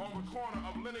standing on the corner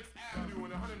of Lenox Avenue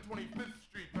and 125th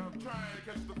Street, trying to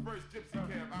catch the first gypsy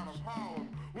cab out of Harlem.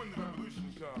 When the revolution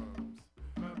comes,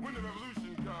 when the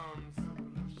revolution comes,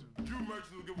 Jew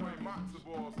merchants will give away matzo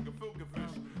balls and gefilte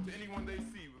fish to anyone they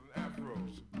see with an afro.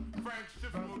 Frank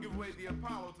Schiffman will give away the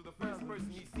Apollo to the first person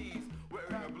he sees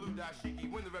wearing a blue dashiki.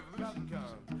 When the revolution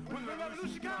comes, when the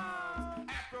revolution comes,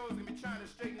 afros gonna be trying to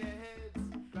straighten their heads,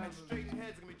 and straighten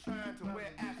heads gonna be trying to wear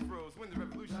afros. When the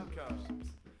revolution comes,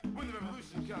 when the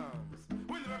revolution comes,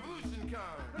 when the revolution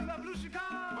comes, when the revolution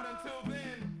comes. But until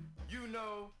then, you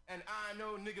know and I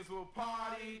know niggas will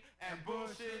party and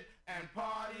bullshit and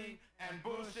party and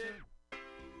bullshit.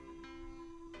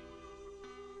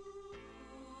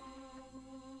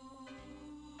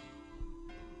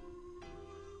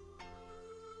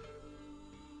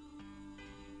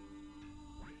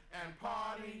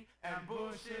 party and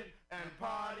bullshit and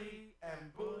party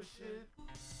and bullshit.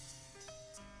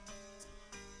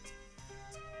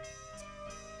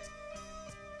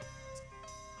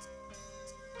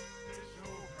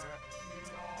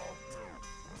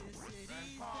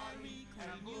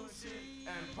 And bullshit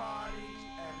and party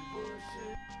and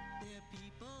bullshit. Their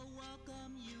people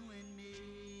welcome you and me.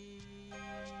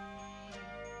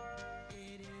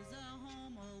 It is a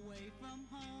home away from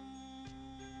home.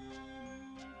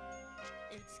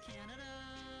 It's Canada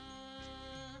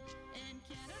and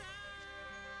Canada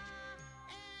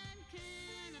and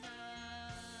Canada.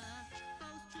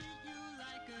 Folks treat you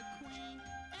like a queen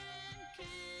and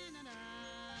Canada.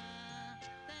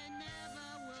 They never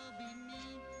will be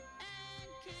mean.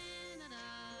 Canada,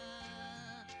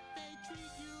 they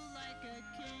treat you like a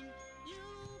king. You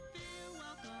feel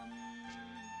welcome.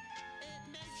 It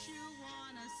makes you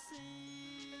wanna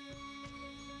sing.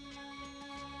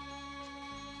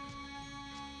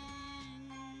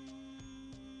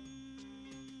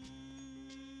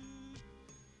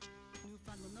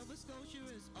 Newfoundland, Nova Scotia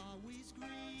is always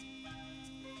green.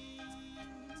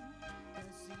 The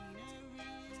scenery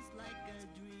is like a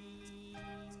dream.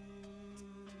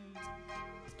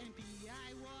 And PI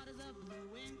waters are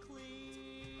blue and clear.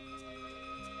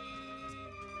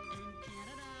 In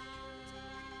Canada,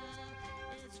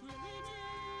 it's really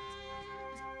neat.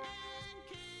 And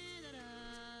Canada,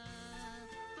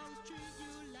 folks treat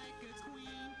you like a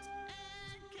queen.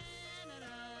 And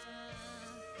Canada,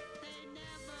 they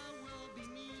never will be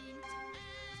mean.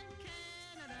 And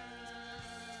Canada,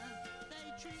 they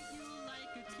treat you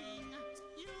like a king.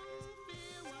 You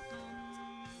feel welcome.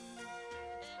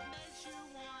 It makes you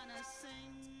wanna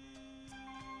sing.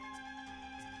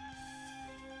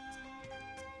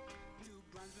 New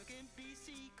Brunswick and BC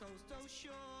coastal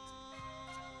shores.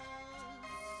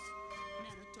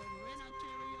 Manitoba and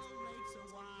Ontario lakes are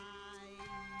wide.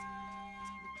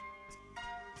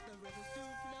 The rivers do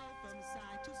flow from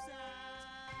side to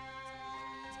side.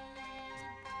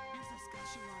 New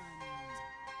Saskatchewan and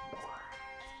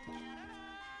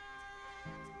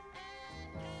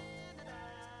Canada.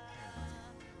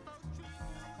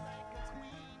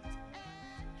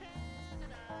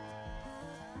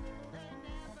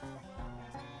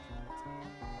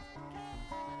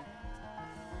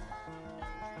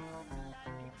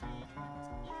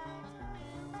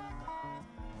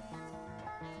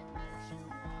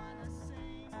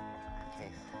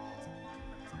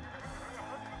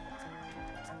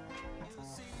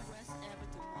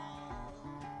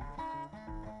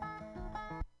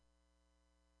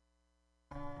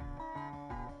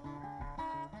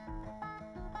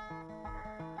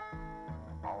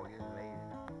 All you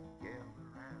ladies, gather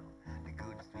around. The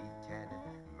good sweet candy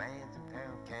man's in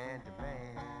town. Candy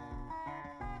man,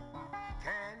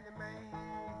 candy man.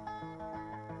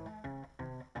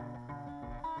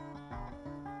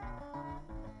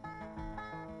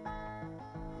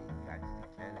 He got the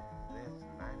candy less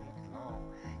than 9 inches long.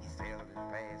 He sailed it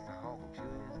past the hawk, I'm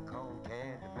sure he's a cold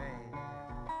candy man.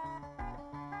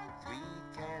 Sweet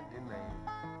candy man.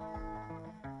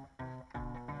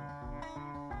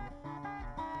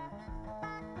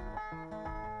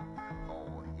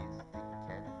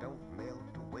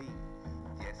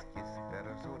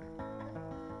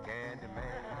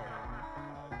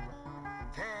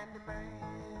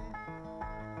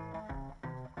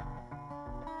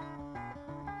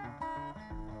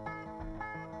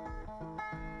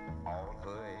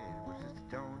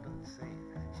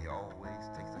 She always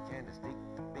takes a candy stick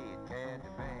to bed.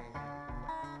 Candy man,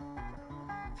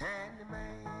 candy man.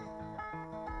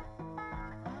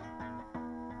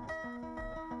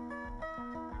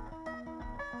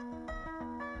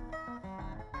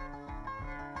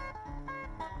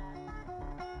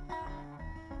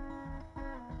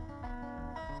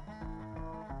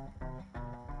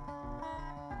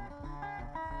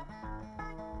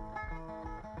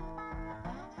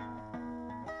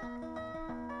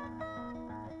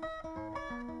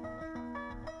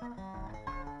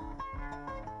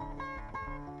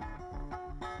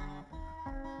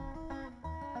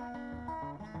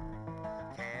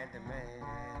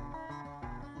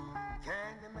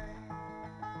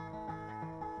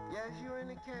 Yes, you're in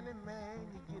the candy man,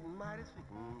 you're getting mighty sweet.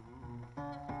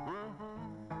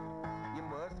 You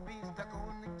must be stuck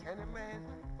on the candy man.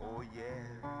 Oh yeah,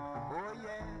 oh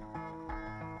yeah.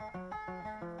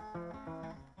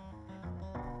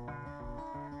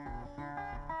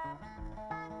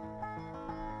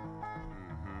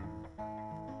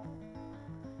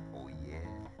 Oh yeah,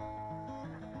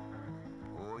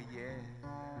 oh yeah,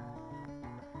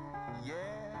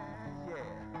 yeah, yeah.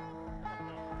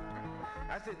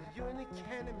 I said, you're in the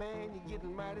candy man, you're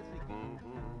getting mighty sweet.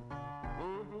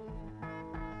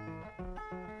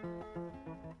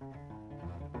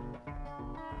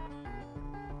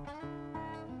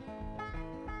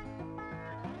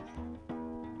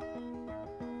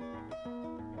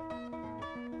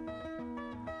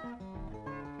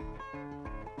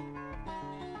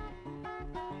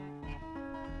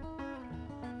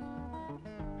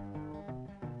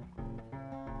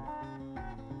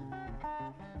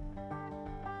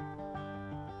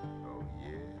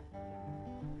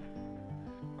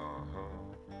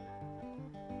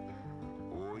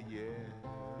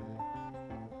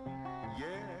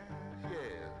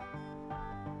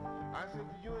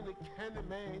 you and the candy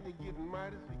man, you're getting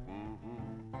mighty sweet.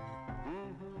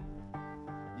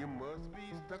 You must be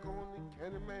stuck on the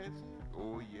candy man.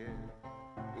 Oh yeah,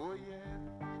 oh yeah.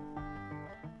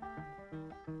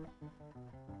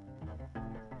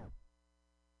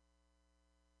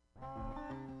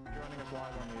 Joining us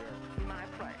live on the air. My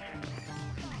pleasure.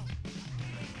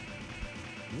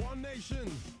 One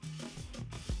nation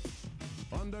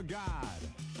under God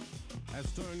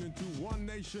has turned into one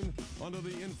nation under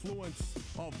the influence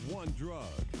of one drug.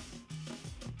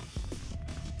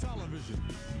 Television,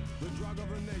 the drug of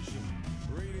the nation,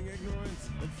 breeding ignorance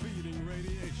and feeding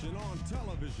radiation. On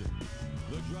television,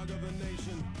 the drug of the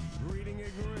nation, breeding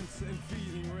ignorance and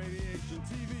feeding radiation.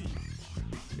 TV,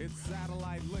 its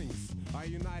satellite links are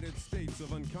United States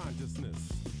of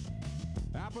unconsciousness.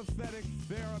 Apathetic,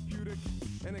 therapeutic,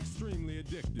 and extremely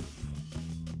addictive.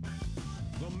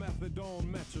 The methadone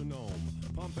metronome,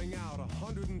 pumping out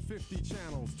 150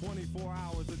 channels 24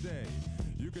 hours a day.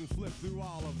 You can flip through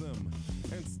all of them,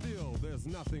 and still there's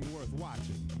nothing worth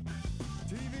watching.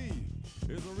 TV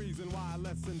is the reason why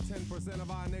less than 10%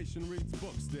 of our nation reads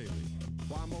books daily.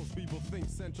 Why most people think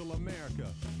Central America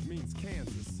means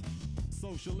Kansas.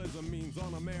 Socialism means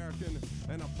un-American,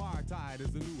 and apartheid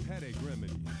is the new headache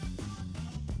remedy.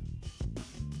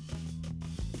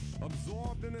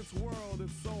 Absorbed in its world,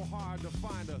 it's so hard to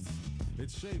find us.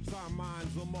 It shapes our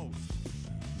minds the most.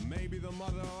 Maybe the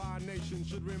mother of our nation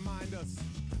should remind us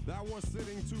that we're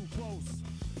sitting too close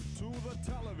to the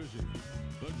television,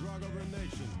 the drug of the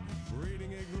nation,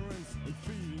 breeding ignorance and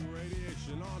feeding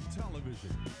radiation. On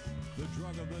television, the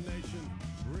drug of the nation,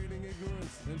 breeding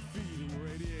ignorance and feeding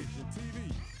radiation.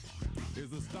 TV is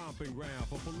the stomping ground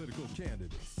for political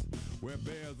candidates, where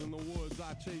bears in the woods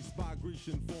are chased by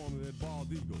Grecian-formed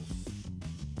bald eagles.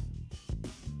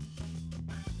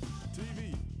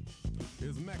 TV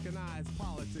is mechanized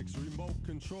politics, remote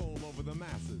control over the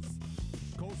masses,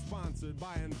 co-sponsored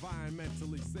by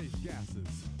environmentally safe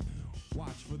gases.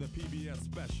 Watch for the PBS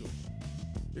special.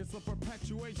 It's a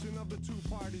perpetuation of the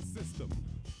two-party system,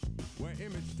 where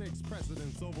image takes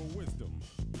precedence over wisdom,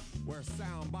 where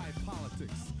soundbite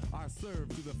politics are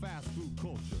served to the fast food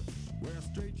culture, where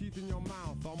straight teeth in your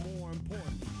mouth are more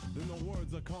important than the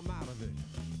words that come out of it.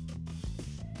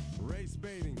 Race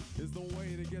baiting is the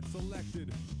way to get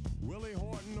selected. Will he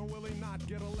Horton or will he not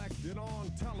get elected?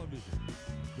 On television,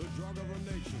 the drug of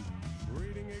the nation,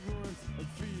 breeding ignorance and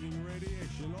feeding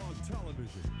radiation. On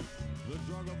television, the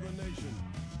drug of the nation,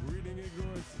 breeding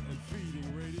ignorance and feeding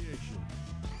radiation.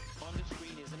 On the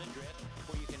screen is an address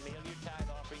where you can mail your tithe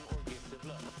offering or gift of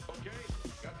love. Okay,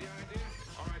 got the idea?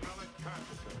 All right, now let's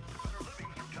concentrate. Better living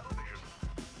through television.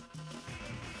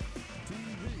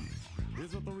 TV,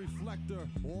 is it the reflector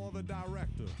or the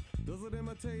director? Does it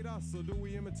imitate us or do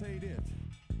we imitate it?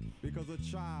 Because a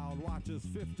child watches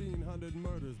 1,500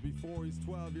 murders before he's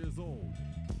 12 years old.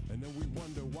 And then we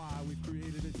wonder why we've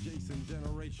created a Jason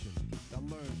generation that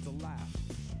learns to laugh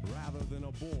rather than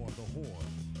abhor the whore.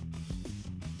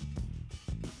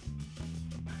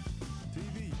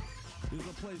 TV is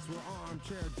a place where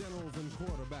armchair generals and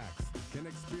quarterbacks can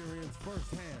experience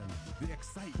firsthand the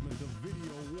excitement of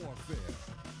video warfare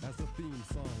as the theme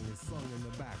song is sung in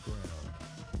the background.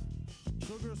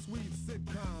 Sugar-sweet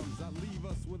sitcoms that leave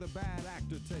us with a bad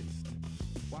actor taste,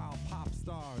 while pop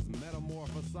stars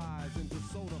metamorphosize into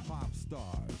soda pop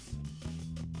stars.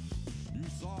 You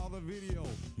saw the video,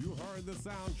 you heard the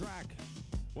soundtrack.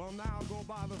 Well, now go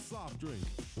buy the soft drink.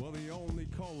 Well, the only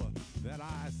cola that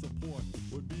I support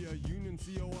would be a Union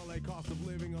COLA cost of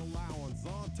living allowance.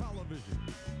 On television,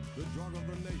 the drug of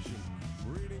the nation,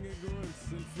 breeding ignorance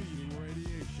and feeding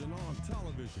radiation. On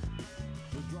television,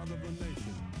 the drug of the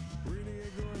nation, breeding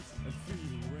ignorance and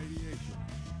feeding radiation.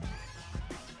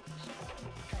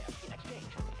 Cash in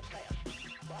exchange for cash.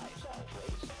 Buy, sell,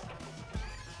 please.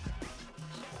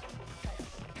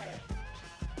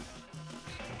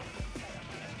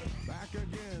 Back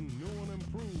again, new and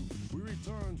improved, we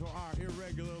return to our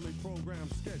irregularly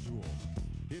programmed schedule,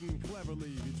 hidden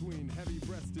cleverly between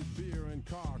heavy-breasted beer and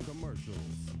car commercials.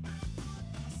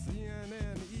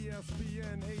 CNN,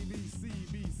 ESPN, ABC,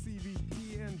 BCB,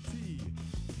 TNT,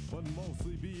 but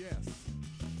mostly BS.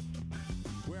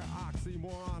 Where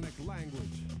oxymoronic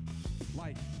language,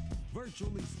 like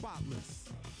virtually spotless,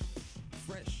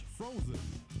 fresh, frozen,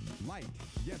 light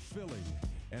yet filling,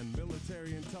 and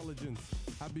military intelligence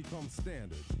have become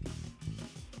standard.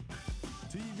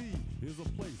 TV is a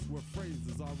place where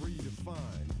phrases are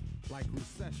redefined, like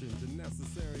recession to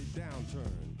necessary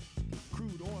downturn,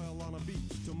 crude oil on a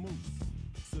beach to moose,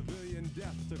 civilian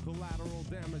death to collateral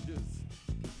damages,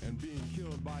 and being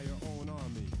killed by your own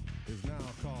army is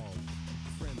now called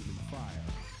friendly fire.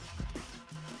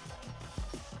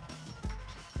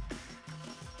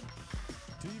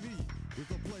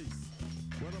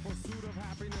 of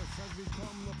happiness has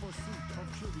become the pursuit of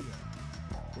trivia,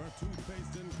 where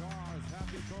toothpaste and cars have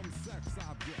become sex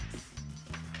objects,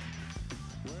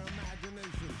 where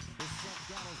imagination is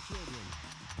sucked out of children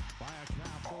by a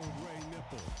calf or gray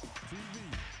nipple. TV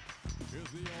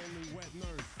is the only wet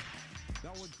nurse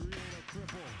that would create a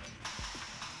cripple.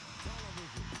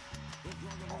 Television, the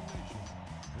drug of the nation,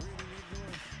 breeding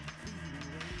ignorance, feeding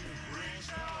radiation.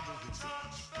 Reach out,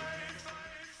 touch faith.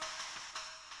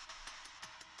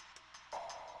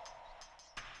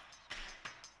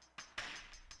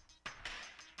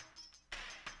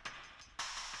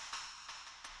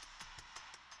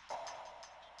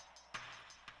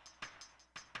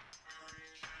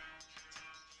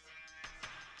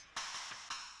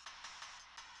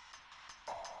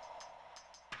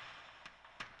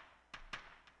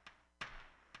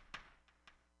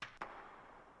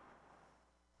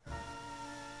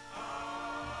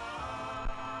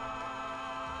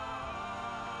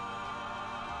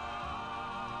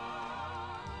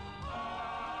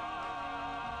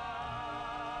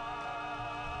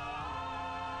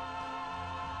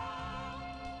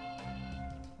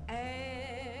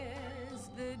 As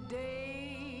the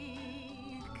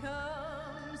day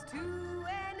comes to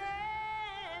an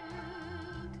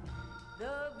end,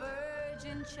 the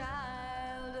virgin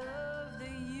child of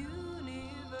the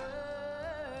universe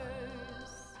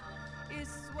is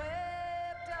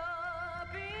swept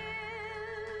up in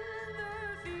the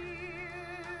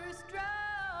fierce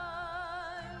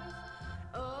drive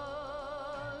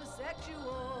of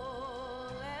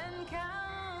sexual encounters.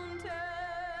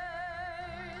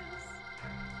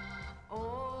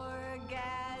 Orgasmic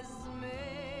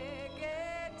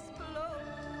explosion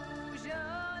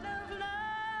of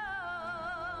love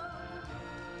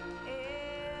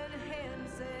enhances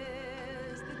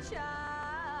the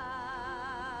child,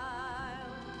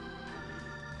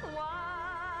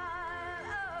 while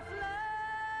a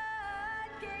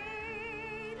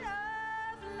floodgate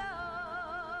of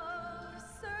love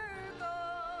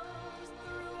circles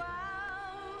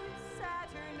throughout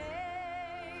Saturnate.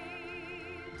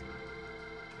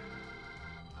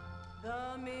 The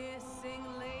missing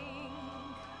link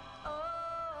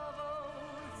of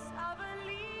oaths of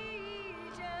allegiance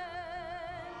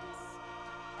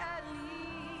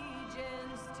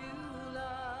to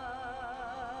love,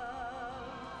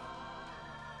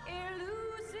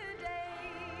 elucidates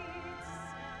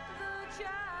the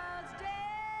child's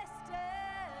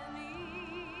destiny,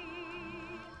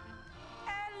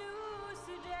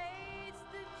 elucidates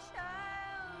the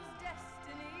child's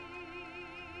destiny.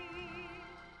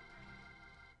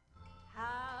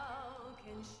 How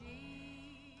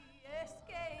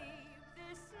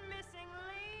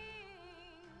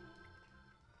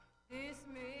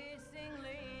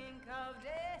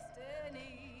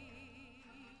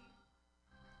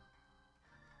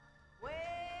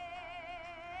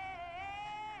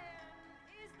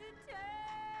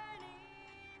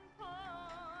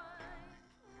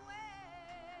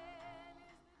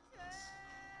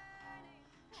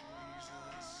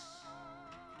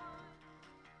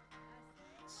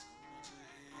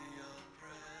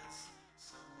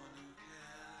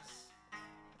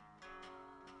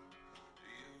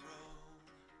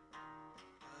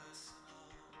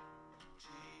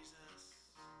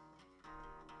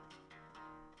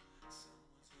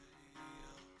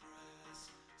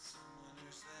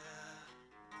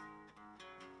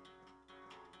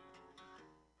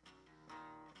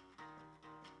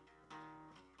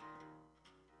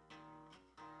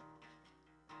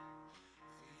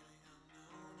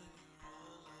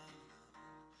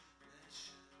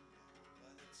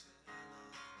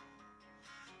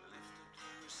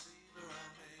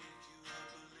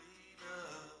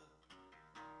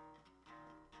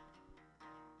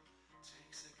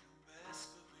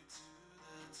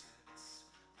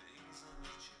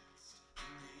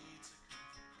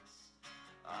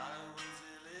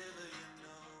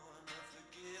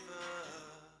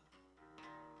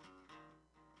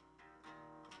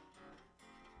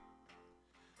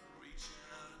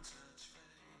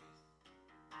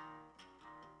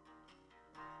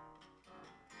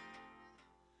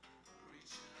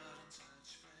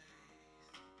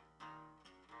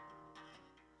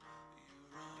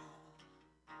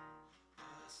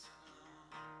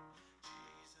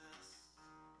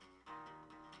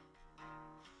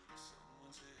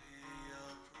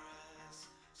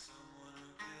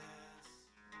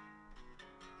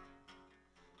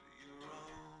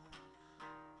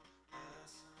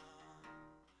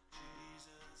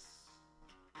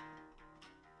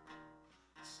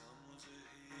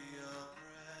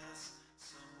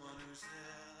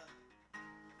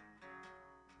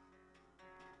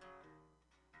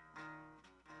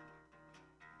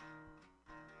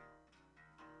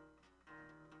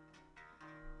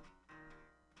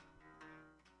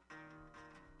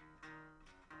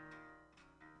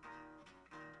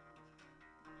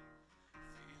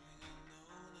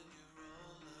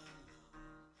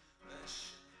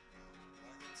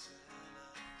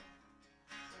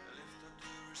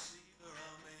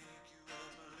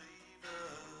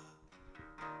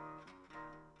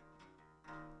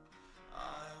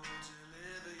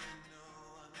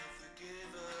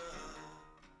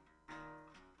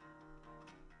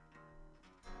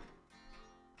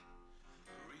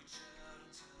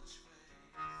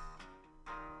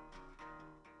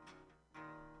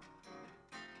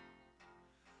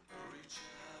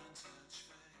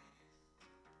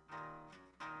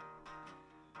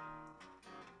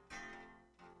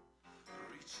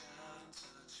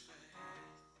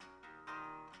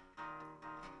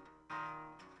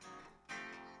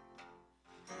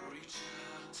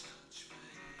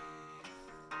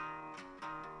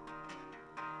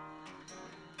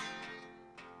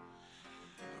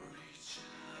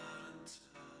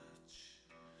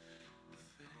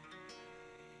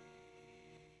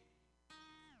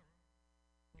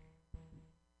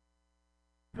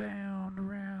Found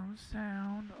around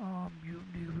sound on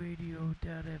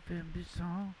MutinyRadio.fm. This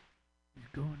song is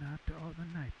going out to all the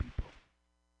night people.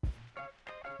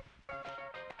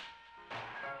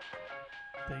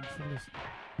 Thanks for listening.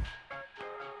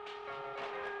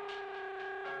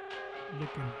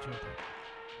 Look at each other.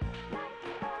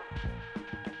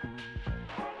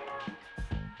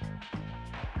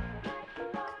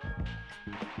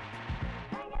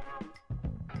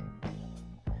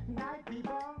 Night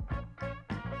people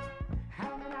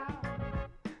hanging out,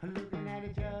 looking at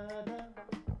each other,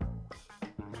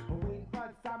 waiting for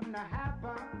something to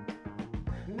happen.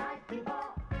 Night people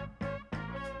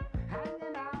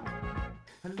hanging out,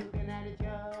 looking at each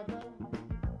other,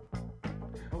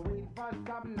 waiting for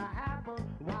something to happen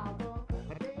while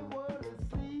the day world is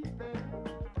sleeping.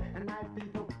 And night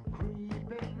people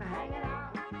creeping, hanging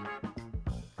out,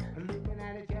 looking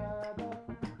at each other.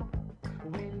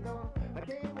 When the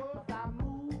day world start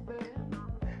moving,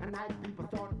 and night people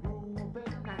start grooving,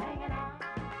 hanging out,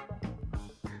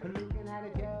 looking at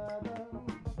each other.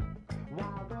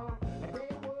 While the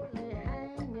day world lay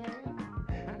hanging,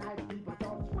 and night people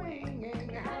start swinging,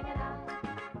 hanging out,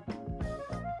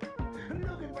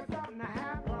 looking for something to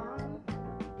happen.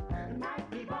 Night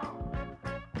people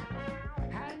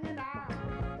hanging out,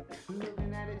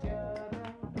 looking at each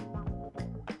other,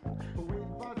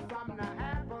 waiting for something to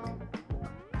happen.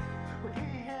 We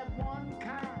can't have one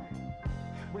kind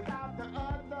without the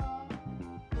other.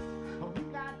 We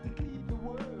got to keep the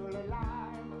world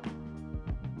alive.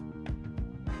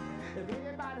 If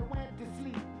everybody went to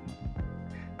sleep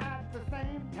at the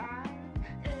same time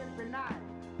every night,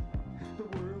 the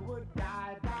world would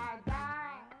die, die, die.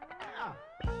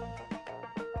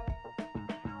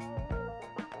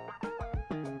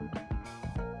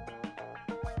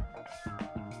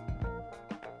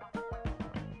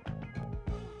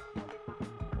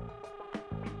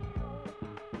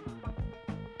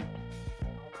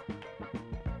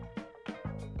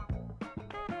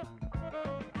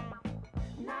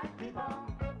 Night people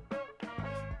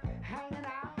hanging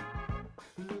out,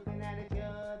 looking at each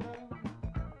other,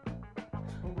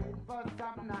 waiting for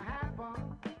something to happen.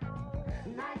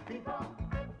 Night people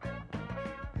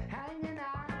hanging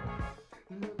out,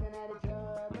 looking at each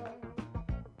other,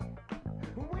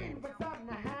 waiting for something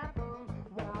to happen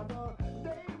while the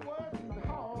day was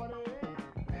hardy.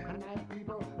 Night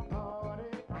people party,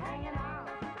 hanging out,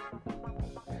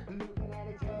 looking at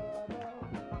each other.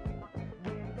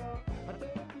 When the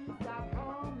baby stop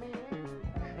humming,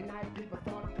 and night people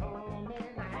start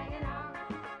coming, hanging out,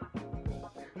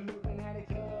 looking at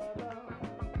each other.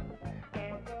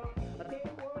 And the day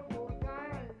world goes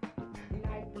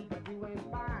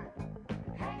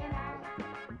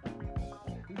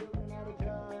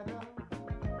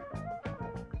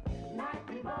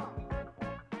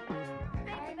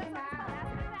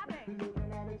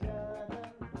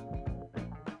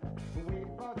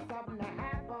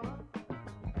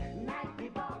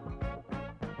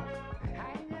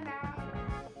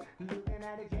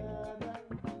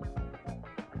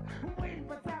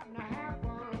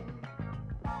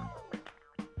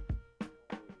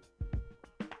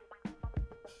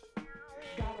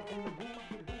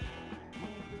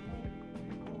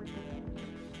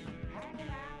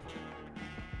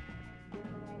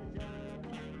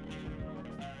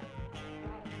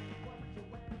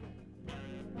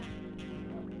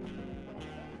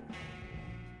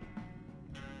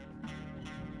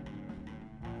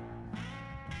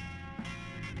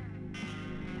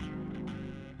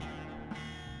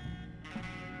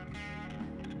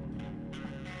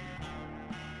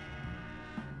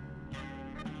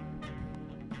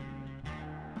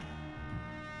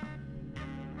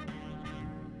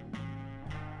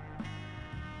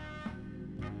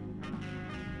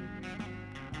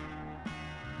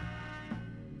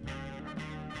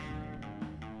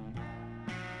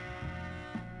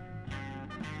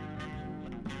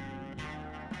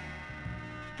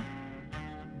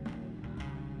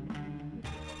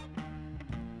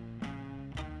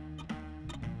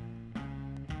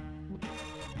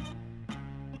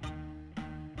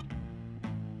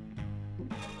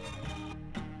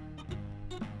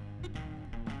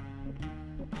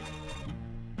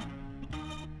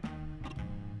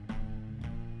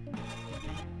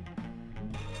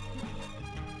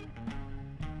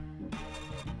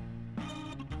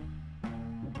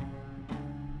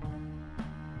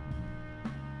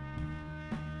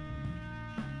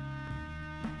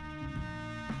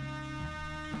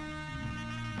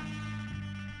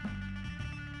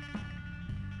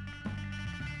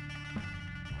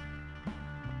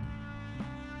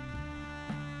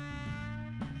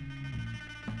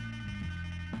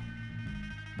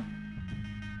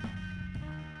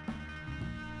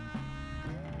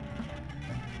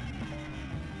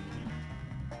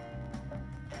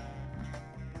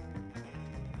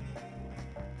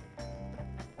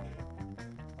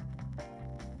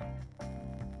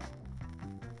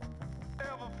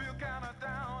kinda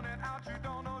down and out, you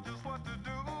don't know just what to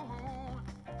do.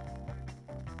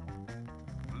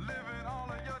 Living all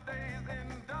of your days in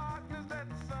darkness, let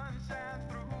the sun shine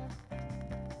through.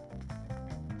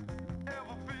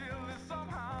 Ever feel it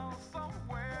somehow,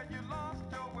 somewhere you lost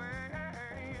your way?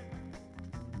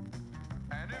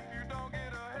 And if you don't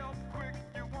get a help quick,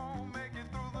 you won't make it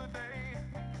through the day.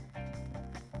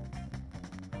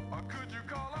 Or could you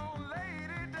call on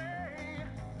Lady Day?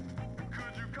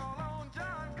 Could you call on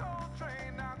John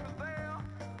Coltrane now? 'Cause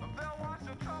they'll wash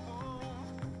your troubles,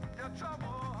 your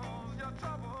troubles, your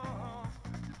troubles,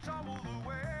 your troubles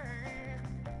away.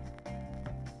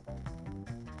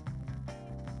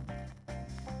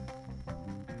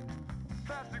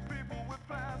 Plastic people with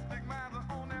plastic minds are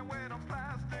on their way to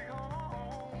plastic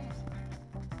homes.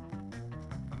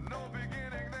 No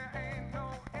beginning, there ain't no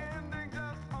ending,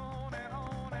 just on and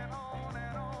on and on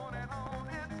and on and on.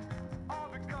 It's all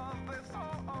because they're so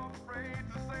afraid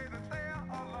to say that they're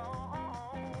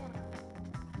alone.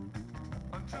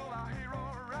 Until our hero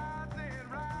rides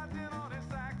in on his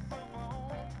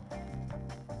saxophone.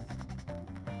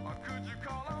 Or could you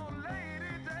call on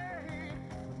Lady Day?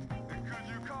 Could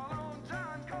you call on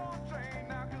John Coltrane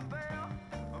now? 'Cause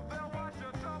they'll wash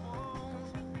your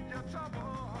troubles, your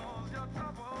troubles, your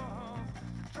troubles,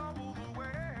 troubles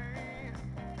away.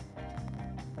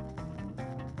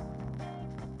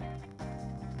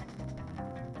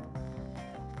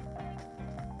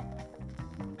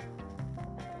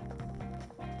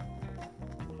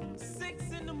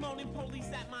 Six in the morning,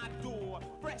 police at my door.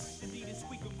 Fresh Adidas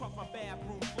squeak across my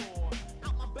bathroom floor.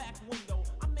 Out my back window,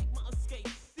 I make my escape.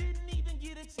 Didn't even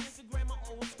get a chance to grab my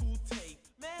old school tape.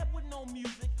 Mad with no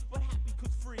music, but happy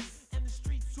 'cause free. And the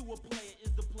streets to a player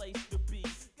is the place to be.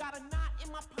 Got a knot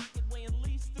in my pocket weighing at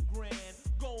least a grand.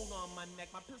 Gold on my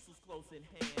neck, my pistol's close in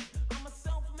hand. I'm a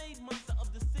self-made monster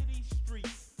of the city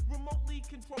streets. Remotely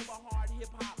controlled by hard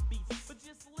hip-hop beats. But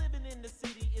just living in the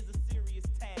city is a serious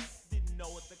task. Didn't know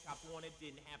what the cop wanted,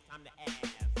 didn't have time to ask.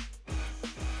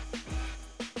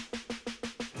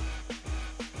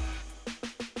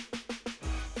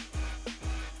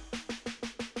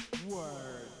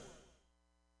 Word.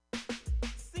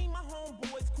 See my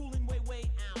homeboys cooling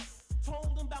way out.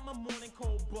 Told them about my morning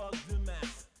cold, bugged them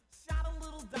out. Shot a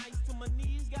little dice till my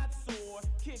knees got sore.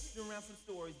 Kicked around some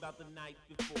stories about the night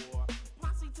before.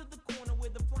 Posse to the corner where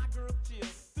the fly girl chill.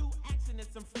 Threw action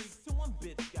at some freaks till one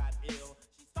bitch got ill.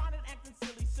 She started acting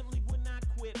silly, simply would not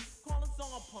quit. Call us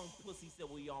all punk pussy, said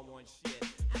we all want shit.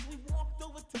 As we walked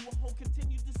over to her, hoe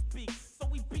continued to speak. So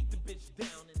we beat the bitch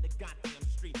down in the goddamn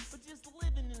street. But just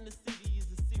living in the city is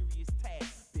a serious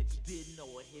task. Bitch didn't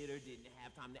know a hitter, didn't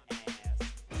have time to ask.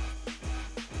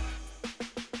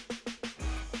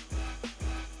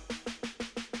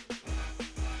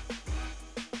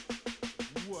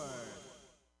 Word.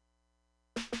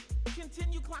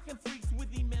 Continue clocking freaks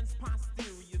with immense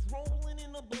posteriors. Rolling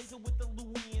in a blazer with the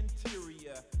Louis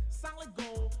interior. Solid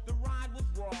gold, the ride was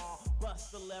raw.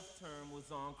 Bust the left turn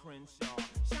was on Crenshaw.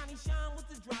 Shiny shine was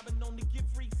the driver known to give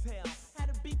freaks hell. Had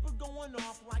a beeper going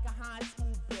off like a high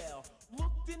school bell.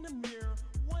 Looked in the mirror,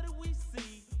 what do we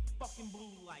see? Fucking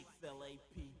blue lights,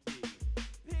 LAPD.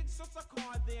 Pig shots a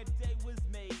car, their day was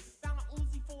made. Found a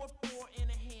Uzi 44 and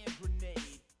a hand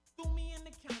grenade. Threw me in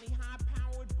the county,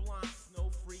 high-powered blocks. No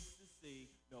freaks to see,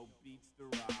 no beats to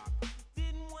rock.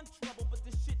 Didn't want trouble, but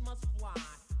the shit must fly.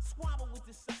 Squabble with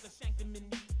the sucker, shanked him in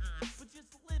the eye. But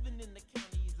just living in the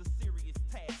county is a serious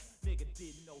task. Nigga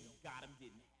didn't know he got him,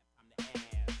 didn't have time to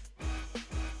ask.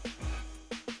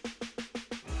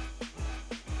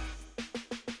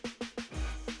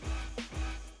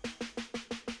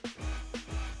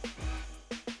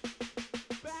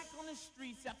 Back on the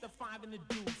streets after 5 in the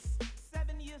deuce.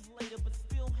 7 years later, but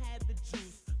still had the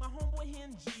juice. My homeboy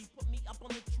Hen G put me up on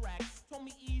the track. Told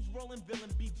me E's rolling villain,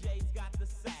 BJ's got the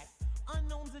sack.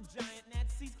 Unknown's a giant,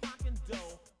 Nat C's clocking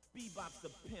dough. Bebop's a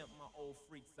pimp, my old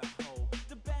freak's a hoe.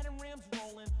 The batting ram's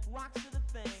rolling, rocks are the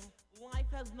thing. Life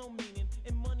has no meaning,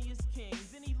 and money is king.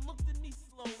 Then he looked at me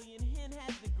slowly, and Hen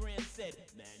had the grin. Said,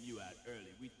 man, you out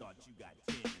early, we thought you got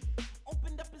 10.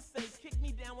 Opened up his safe, kicked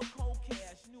me down with cold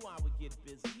cash. Knew I would get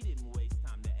busy, he didn't waste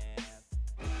time to ask.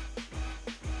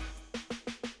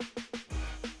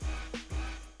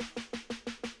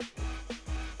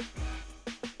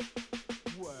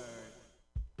 Word.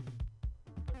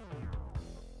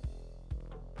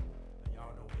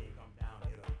 Y'all know we ain't come down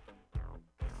here to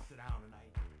just sit down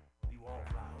tonight. Be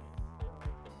wallflowers.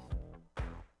 I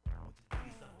want you to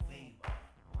do something favor.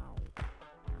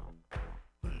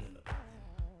 Put a little bit.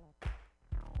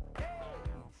 Hey,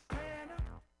 stand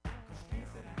up.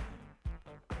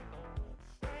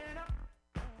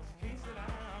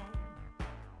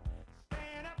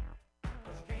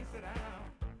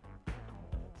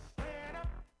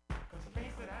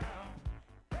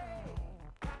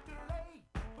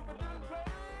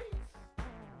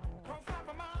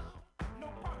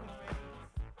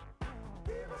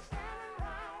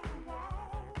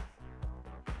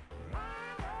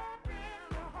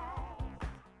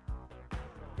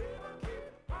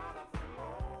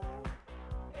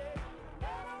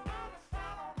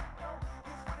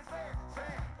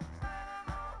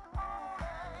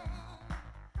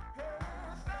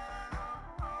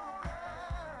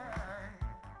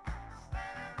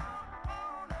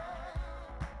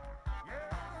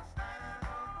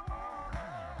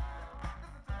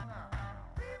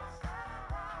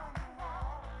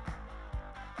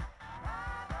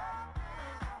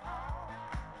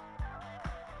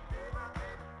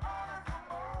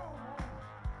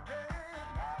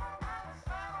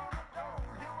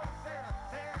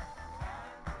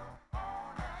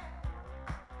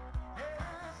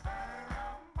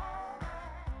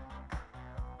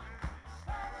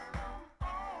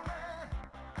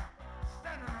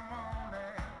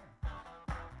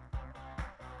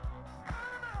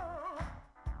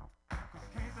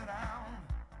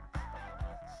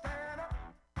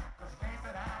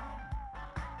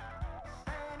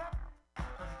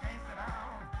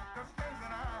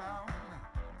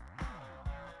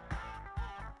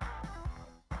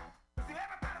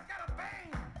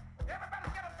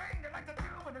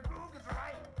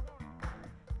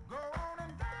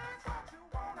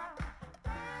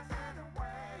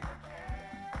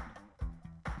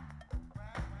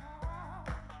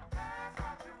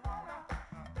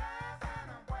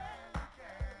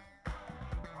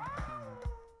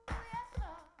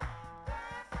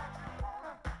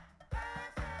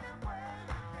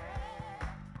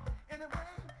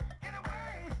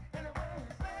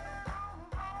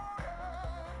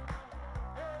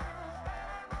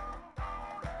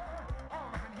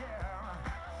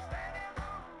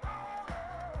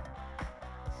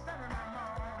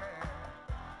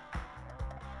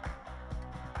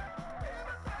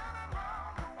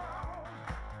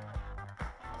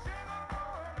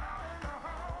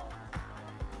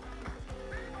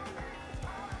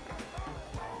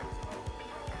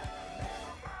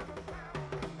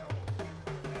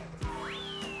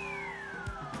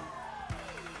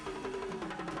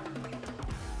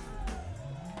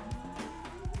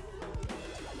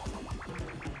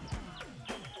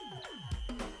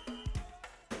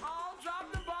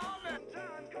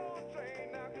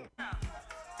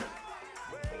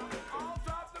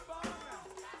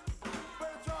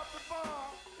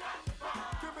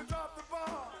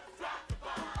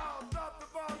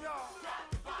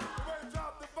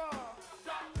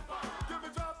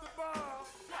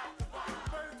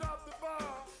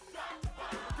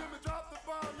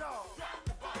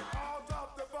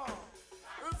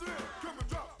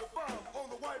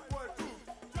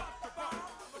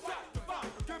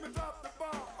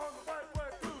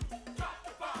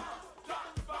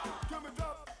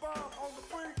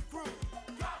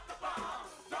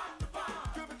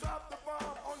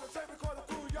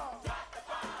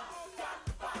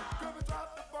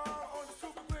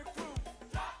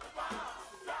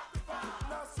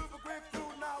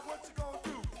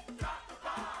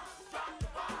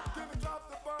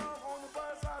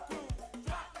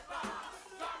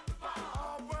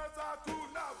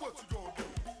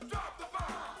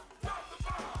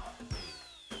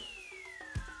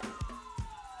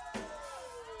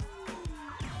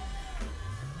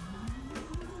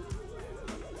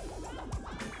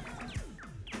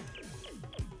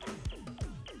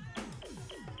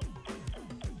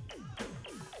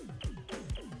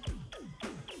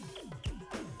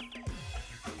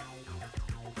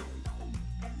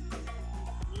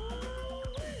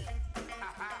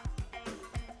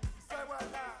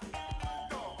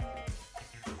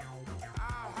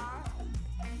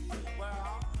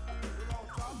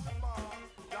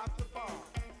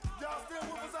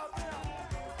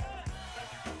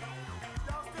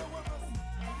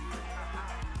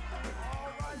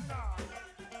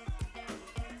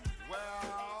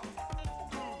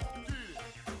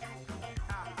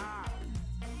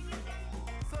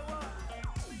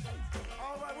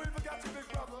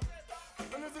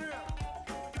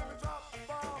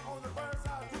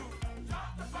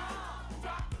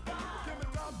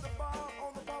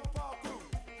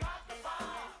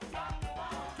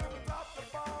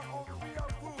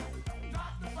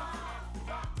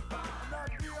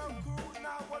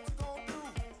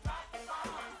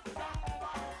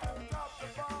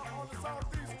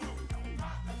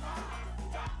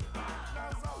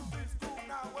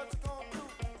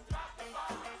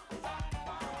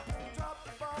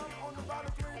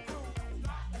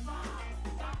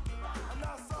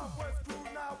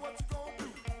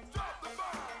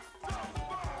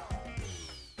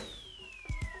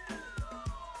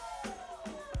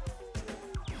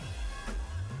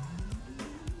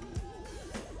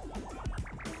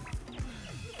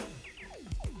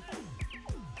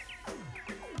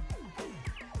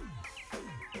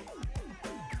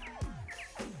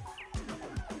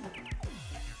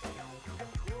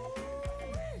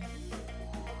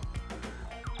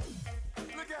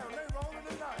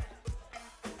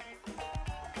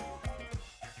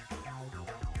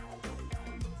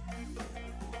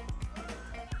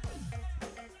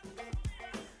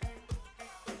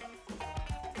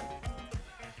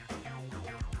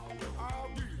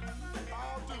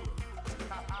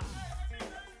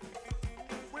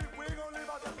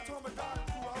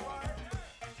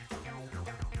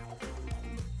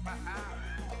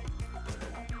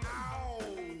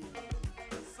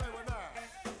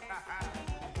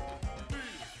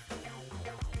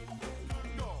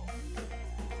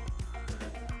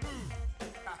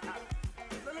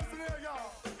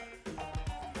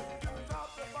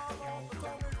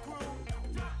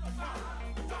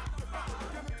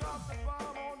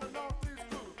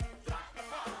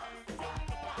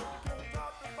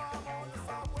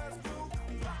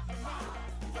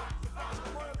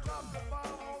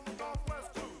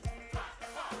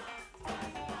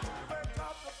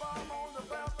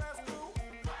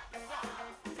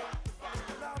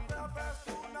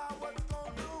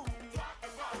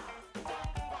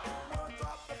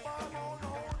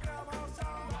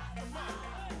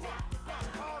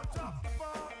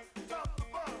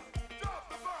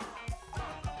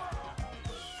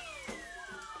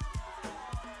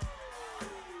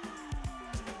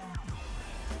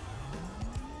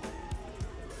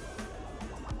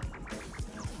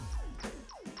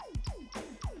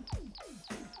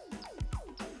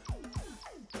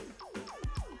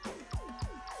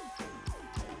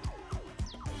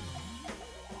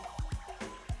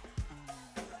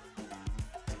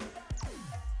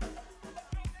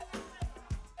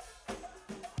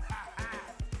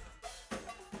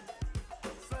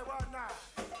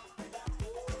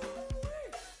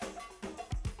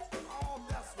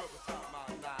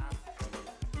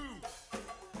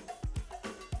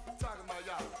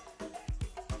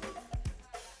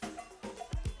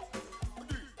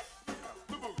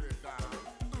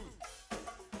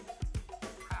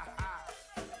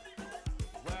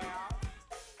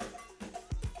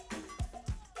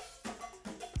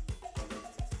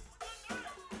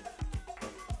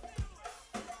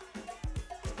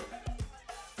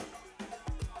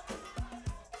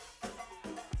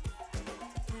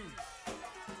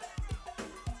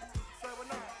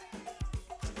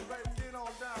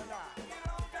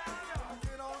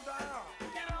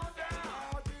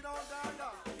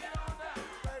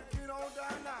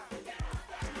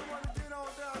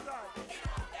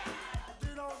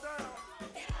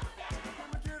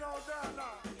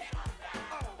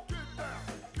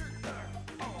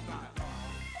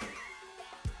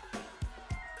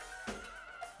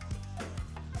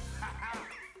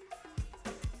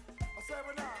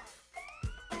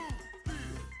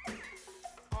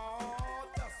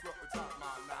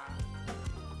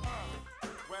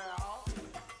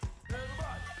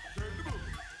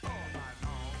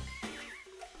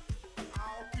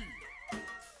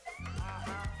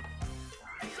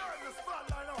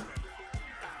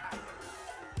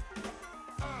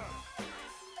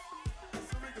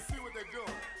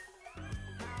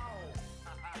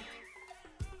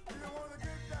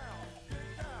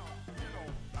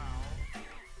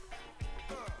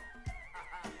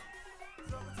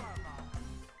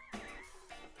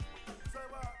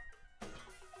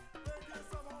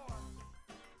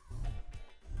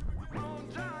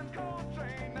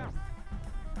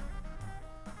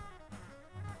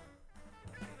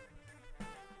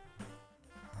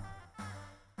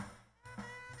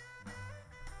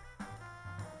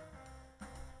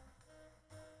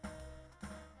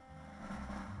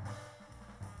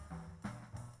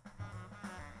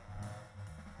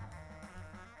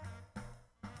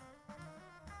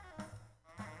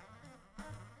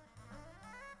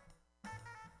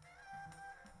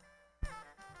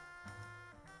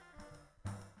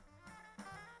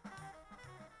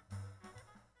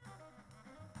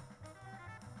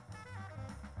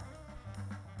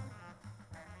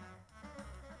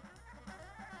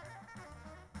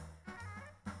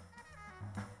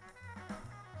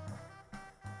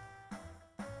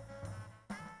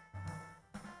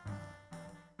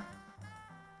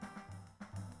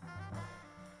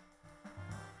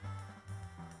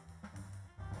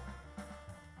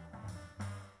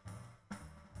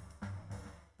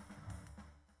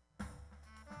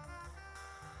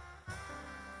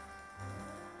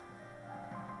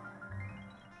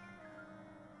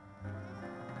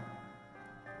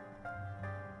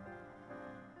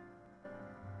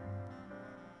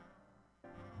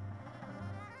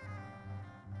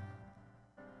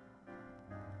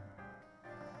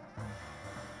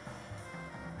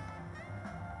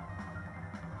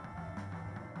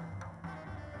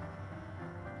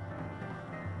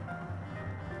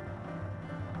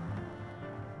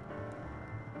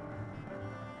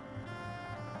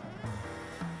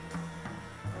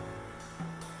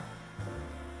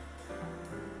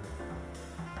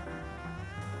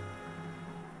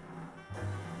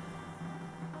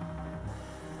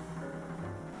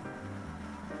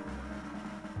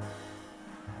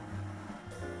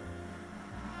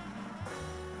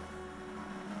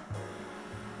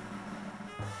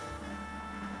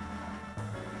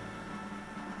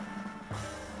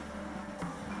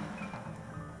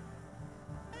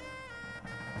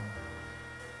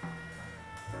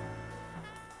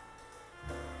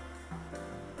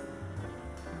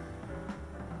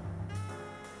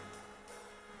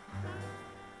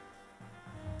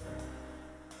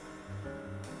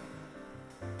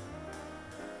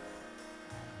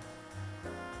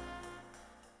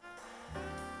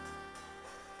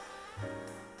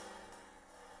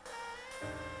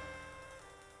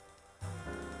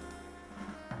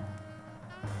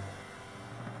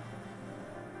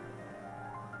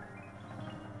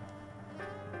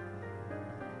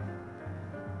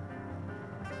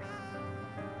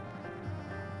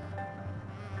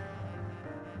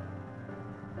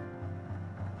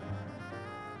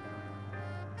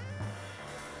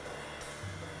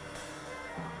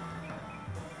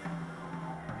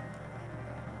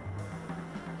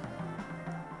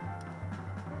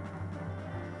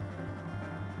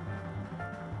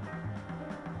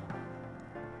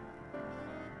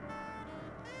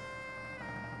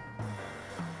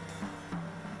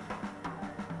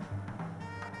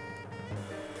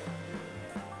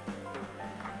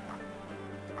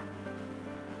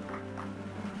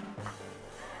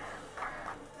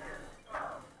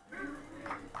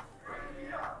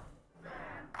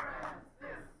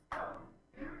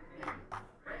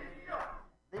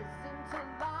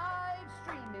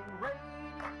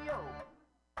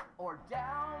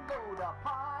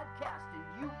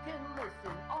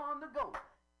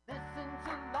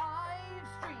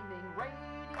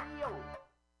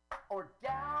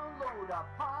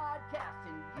 podcast,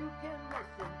 and you can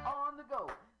listen on the go.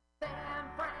 San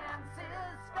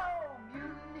Francisco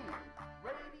Mutiny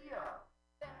Radio.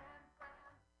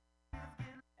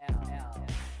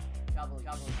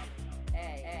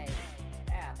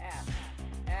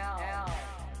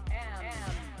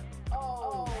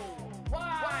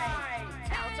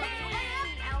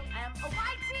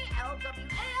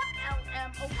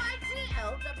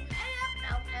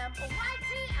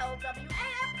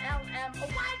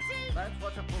 Let's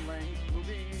watch a full-length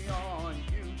movie on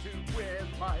YouTube with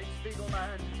Mike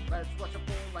Spiegelman. Let's watch a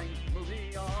full-length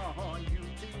movie on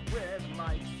YouTube with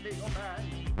Mike Spiegelman.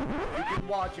 You can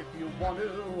watch if you want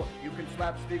to. You can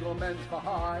slap Spiegelman's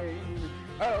behind.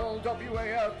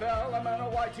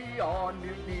 LWAFLMNOYT on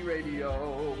Mutiny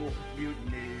Radio.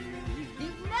 Mutiny.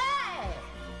 Mutiny!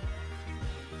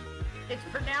 It's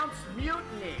pronounced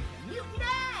mutiny. Mutiny!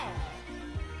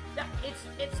 No,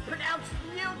 it's pronounced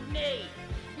mutiny.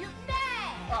 Mutiny!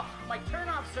 Oh, my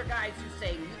turnoffs are guys who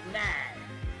say mutiny.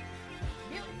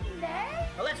 Mutiny?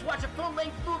 Well, let's watch a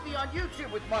full-length movie on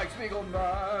YouTube with Mike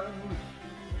Spiegelman.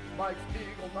 Mike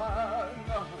Spiegelman.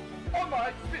 Oh,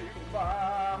 Mike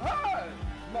Spiegelman.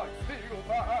 Mike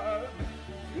Spiegelman.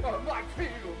 Oh, Mike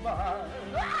Spiegelman.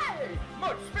 Hey!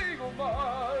 Mike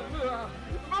Spiegelman.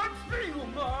 Mike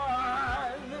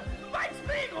Spiegelman. Mike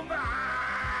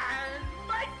Spiegelman.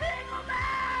 Mike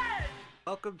Spiegelman.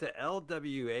 Welcome to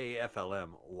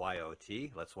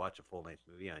LWAFLMYOT. Let's watch a full-length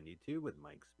movie on YouTube with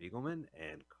Mike Spiegelman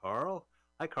and Carl.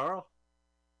 Hi, Carl.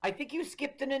 I think you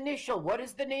skipped an initial. What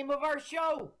is the name of our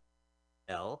show?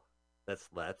 L. That's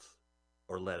let's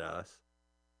or let us.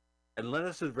 And let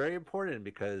us is very important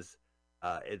because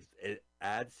it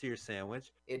adds to your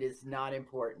sandwich. It is not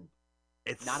important.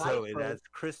 It's not so it adds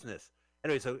Christmas.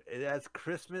 Anyway, so it adds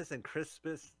Christmas and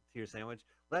Crispus to your sandwich.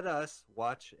 Let us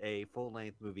watch a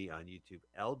full-length movie on YouTube.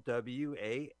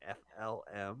 LWAFLMOYT.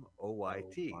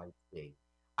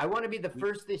 I want to be the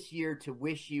first this year to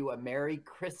wish you a Merry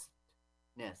Christmas.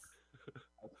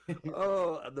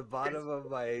 Oh, at the bottom of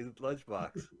my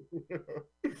lunchbox.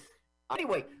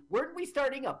 Anyway, weren't we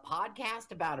starting a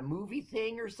podcast about a movie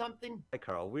thing or something? Hi,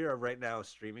 Carl. We are right now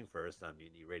streaming first on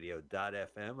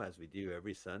MutinyRadio.fm as we do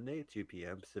every Sunday, 2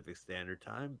 p.m. Pacific Standard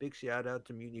Time. Big shout out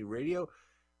to Mutiny Radio,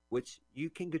 which you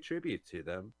can contribute to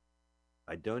them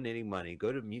by donating money.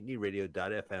 Go to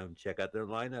MutinyRadio.fm, check out their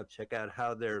lineup, check out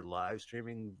how their live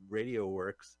streaming radio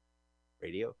works,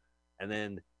 and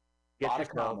then get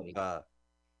yourself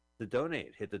to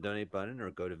donate. Hit the donate button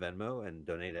or go to Venmo and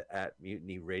donate at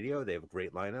Mutiny Radio. They have a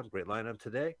great lineup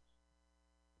today.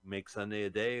 Make Sunday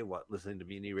a day listening to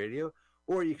Mutiny Radio.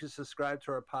 Or you can subscribe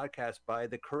to our podcast by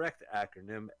the correct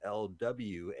acronym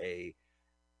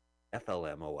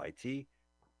LWAFLMOYT.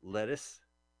 Lettuce,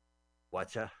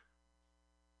 watcha,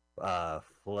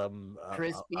 flum on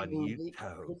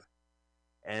YouTube.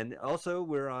 And also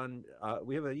we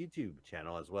have a YouTube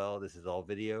channel as well. This is all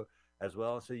video as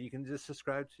well. So you can just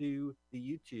subscribe to the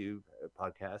YouTube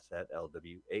podcast at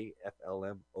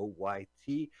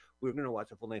LWAFLMOYT. We're going to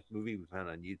watch a full-length movie we found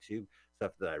on YouTube,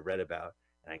 stuff that I read about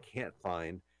and I can't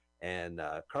find. And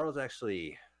Carl's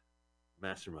actually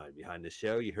mastermind behind the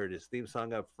show. You heard his theme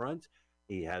song up front.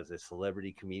 He has a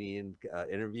celebrity comedian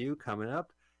interview coming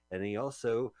up. And he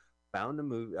also found the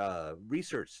movie,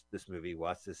 researched this movie,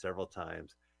 watched it several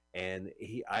times. And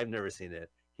I've never seen it.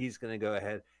 He's going to go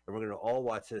ahead and we're going to all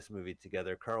watch this movie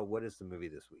together. Carl, what is the movie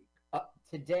this week?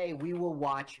 Today we will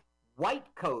watch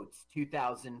White Coats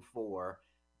 2004.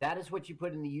 That is what you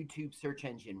put in the YouTube search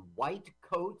engine, White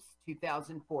Coats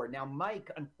 2004. Now, Mike,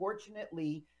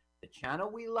 unfortunately, the channel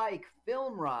we like,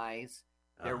 Film Rise,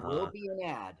 there will be an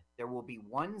ad. There will be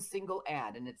one single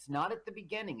ad, and it's not at the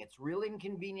beginning. It's real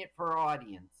inconvenient for our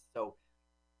audience. So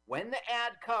when the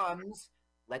ad comes,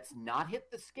 let's not hit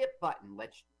the skip button.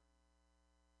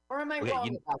 Or am I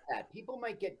wrong about that? People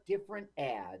might get different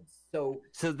ads. So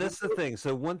that's the thing.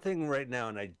 So one thing right now,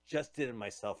 and I just did it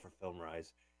myself for Film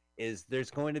Rise, is there's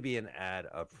going to be an ad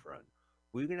up front.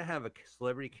 We're going to have a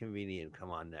celebrity comedian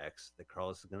come on next that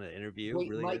Carlos is going to interview. Wait,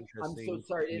 really Mike, interesting. I'm so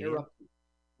sorry to interrupt you.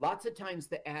 Lots of times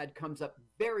the ad comes up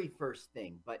very first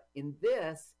thing, but in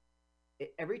this,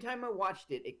 every time I watched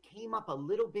it, it came up a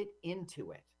little bit into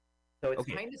it. So it's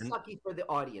kind of sucky for the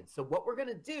audience. So what we're going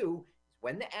to do is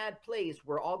when the ad plays,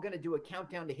 we're all going to do a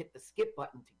countdown to hit the skip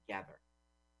button together.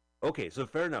 Okay, so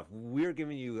fair enough. We're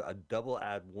giving you a double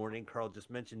ad warning. Carl just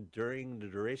mentioned during the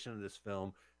duration of this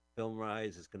film, Film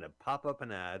Rise is going to pop up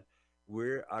an ad.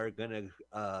 We are going to,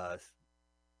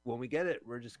 when we get it,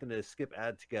 we're just going to skip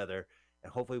ad together,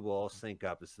 and hopefully we'll all sync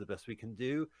up. This is the best we can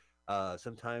do.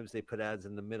 Sometimes they put ads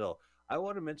in the middle. I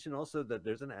want to mention also that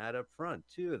there's an ad up front,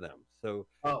 2 of them. So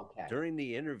during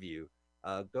the interview,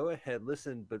 go ahead,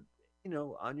 listen, but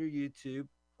on your YouTube,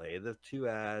 play the 2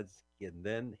 ads, and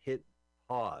then hit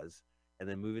pause, and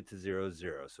then move it to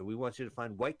 00. So we want you to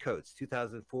find White Coats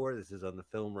 2004. This is on the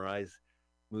Film Rise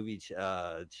movie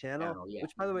channel, Yeah.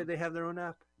 which, by the way, they have their own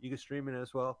app. You can stream it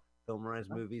as well. Film Rise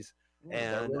movies,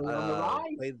 they're and really on the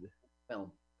rise.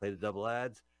 play the double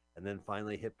ads, and then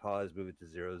finally hit pause, move it to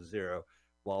 00.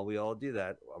 While we all do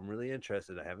that, I'm really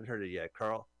interested. I haven't heard it yet.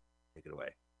 Carl, take it away.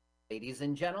 Ladies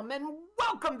and gentlemen,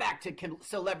 welcome back to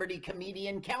Celebrity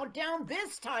Comedian Countdown,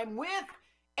 this time with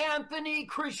Anthony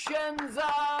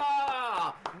Crescenza.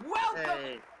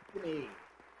 Welcome, Anthony.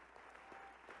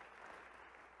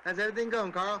 How's everything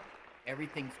going, Carl?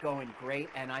 Everything's going great,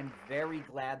 and I'm very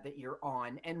glad that you're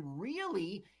on. And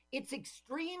really, it's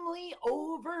extremely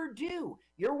overdue.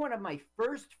 You're one of my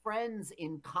first friends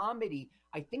in comedy.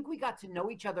 I think we got to know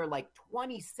each other like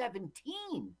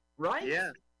 2017, right?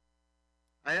 Yeah.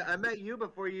 I met you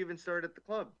before you even started at the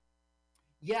club.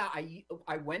 Yeah,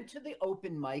 I went to the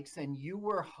open mics, and you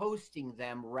were hosting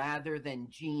them rather than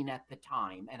Gene at the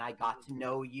time, and I got to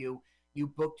know you. You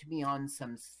booked me on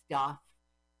some stuff.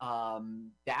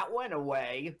 That went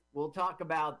away. We'll talk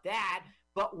about that.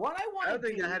 But what I want to do... I don't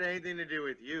think that had anything to do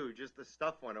with you. Just the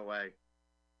stuff went away.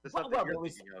 The stuff well, that you're there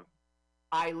was thinking of.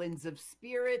 Islands of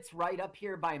Spirits right up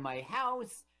here by my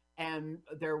house, and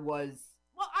there was...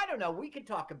 Well, I don't know. We could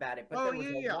talk about it. But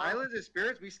Islands of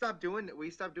Spirits. We stopped doing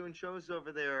shows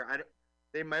over there.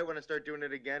 They might want to start doing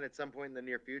it again at some point in the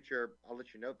near future. I'll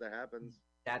let you know if that happens.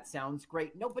 That sounds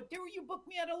great. No, but you booked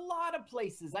me at a lot of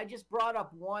places. I just brought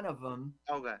up one of them.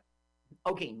 Okay.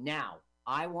 Okay, now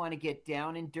I want to get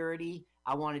down and dirty.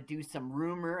 I want to do some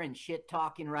rumor and shit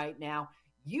talking right now.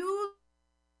 You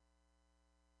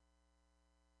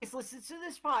listen to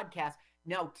this podcast.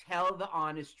 Now tell the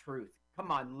honest truth. Come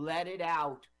on, let it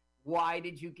out. Why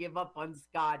did you give up on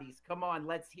Scotty's? Come on,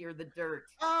 let's hear the dirt.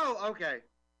 Oh, okay.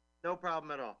 No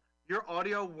problem at all. Your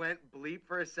audio went bleep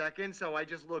for a second, so I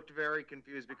just looked very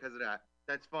confused because of that.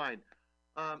 That's fine.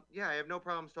 Yeah, I have no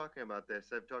problems talking about this.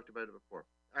 I've talked about it before.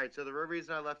 All right, so the real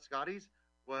reason I left Scotty's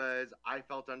was I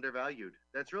felt undervalued.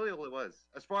 That's really all it was,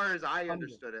 as far as I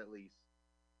understood, at least.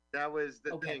 That was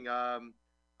the thing. I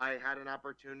had an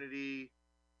opportunity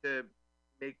to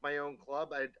make my own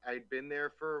club. I'd been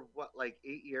there for, like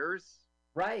 8 years?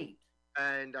 Right.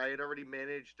 And I had already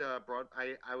managed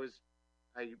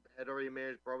I had already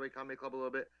managed Broadway Comedy Club a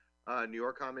little bit, New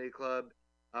York Comedy Club,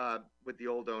 with the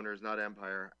old owners, not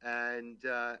Empire. And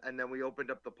then we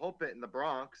opened up the Pulpit in the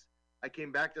Bronx. I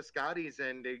came back to Scotty's,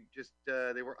 and they just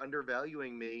they were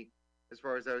undervaluing me as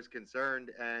far as I was concerned.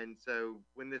 And so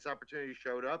when this opportunity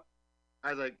showed up,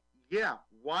 I was like, yeah,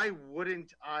 why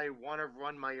wouldn't I want to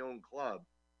run my own club?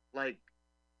 Like,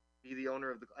 be the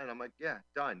owner of the... And I'm like, yeah,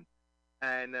 done.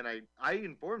 And then I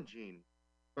informed Gene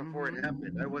before it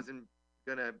happened. I wasn't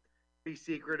going to be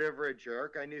secretive or a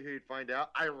jerk. I knew he'd find out.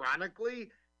 Ironically,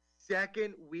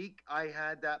 second week I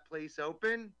had that place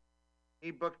open,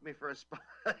 he booked me for a spot.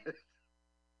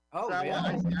 Oh, so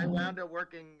really? I wound up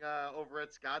working over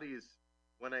at Scotty's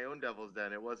when I owned Devil's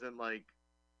Den. It wasn't like...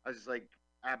 I was just like,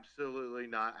 absolutely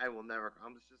not. I will never...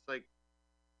 I'm just like...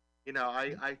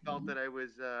 I felt that I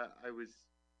was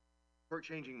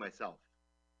shortchanging myself.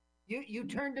 You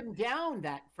turned him down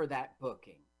for that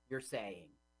booking, you're saying.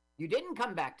 You didn't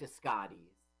come back to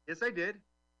Scotty's. Yes, I did.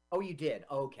 Oh, you did.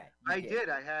 Okay. I did.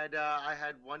 I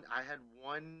had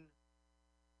one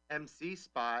MC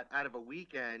spot out of a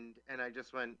weekend, and I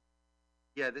just went,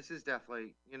 yeah, this is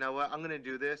definitely, you know what, I'm going to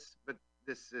do this, but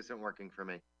this isn't working for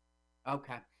me.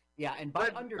 Okay. Yeah, and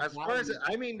but as far as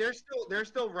they're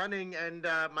still running, and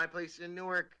my place in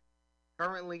Newark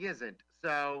currently isn't.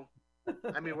 So,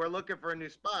 I mean, we're looking for a new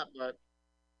spot, but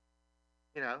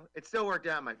it still worked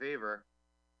out in my favor.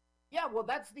 Yeah, well,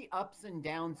 that's the ups and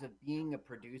downs of being a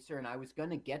producer, and I was going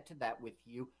to get to that with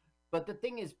you. But the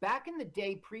thing is, back in the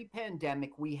day,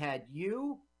 pre-pandemic, we had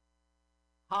you,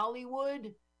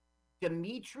 Hollywood,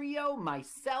 Demetrio,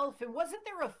 myself, and wasn't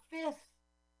there a fifth?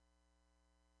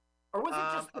 Or was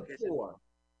it just the four?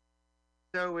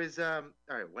 So it was, all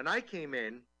right, when I came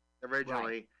in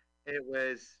originally, it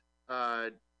was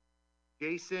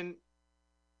Jason,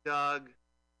 Doug,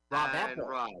 and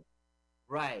Rob.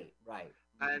 Right.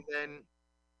 And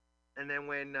then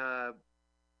when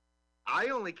I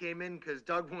only came in because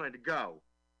Doug wanted to go.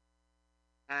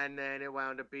 And then it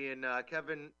wound up being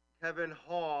Kevin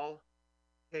Hall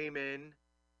came in,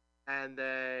 and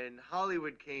then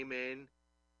Hollywood came in.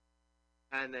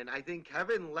 And then I think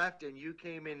Kevin left and you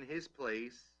came in his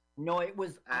place. No, it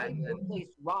was I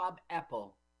replaced Rob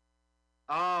Epple.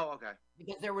 Oh, okay.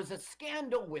 Because there was a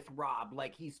scandal with Rob.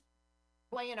 Like, he's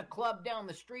playing a club down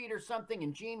the street or something,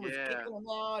 and Gene was Yeah. kicking him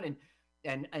out,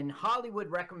 and Hollywood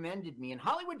recommended me, and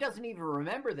Hollywood doesn't even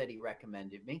remember that he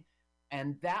recommended me,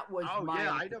 and that was Oh my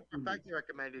yeah, I know for a opportunity. fact he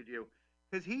recommended you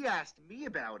because he asked me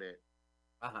about it.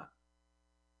 Uh-huh.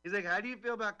 He's like, "How do you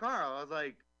feel about Carl?" I was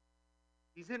like,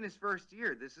 "He's in his first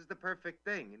year. This is the perfect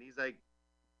thing." And he's like,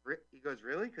 he goes,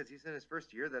 "Really? Because he's in his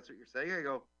first year? That's what you're saying?" I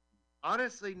go,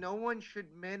 "Honestly, no one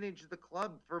should manage the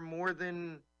club for more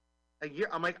than a year."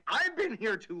 I'm like, "I've been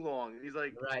here too long." And he's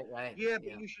like, Right. "Yeah,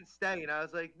 but you should stay." And I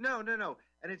was like, "No.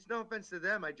 And it's no offense to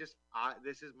them.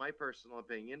 This is my personal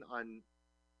opinion on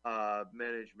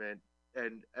management,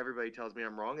 and everybody tells me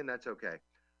I'm wrong, and that's okay.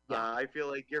 Yeah. I feel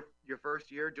like your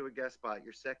first year, do a guest spot.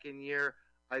 Your second year,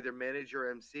 either manage or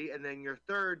MC, and then your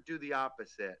third, do the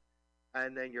opposite.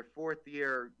 And then your fourth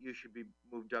year, you should be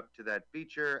moved up to that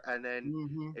feature. And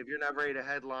then if you're not ready to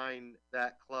headline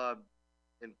that club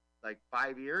in like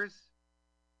 5 years,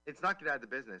 it's not get out of the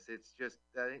business. It's just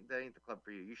that ain't the club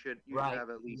for you. You should have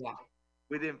at least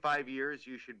within 5 years,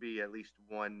 you should be at least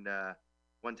one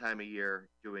time a year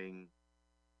doing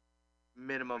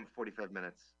minimum 45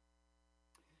 minutes.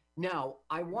 Now,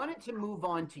 I wanted to move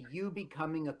on to you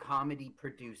becoming a comedy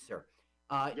producer.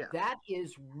 That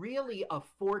is really a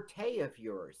forte of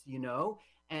yours, you know,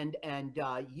 and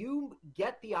you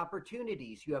get the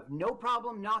opportunities. You have no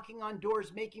problem knocking on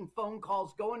doors, making phone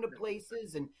calls, going to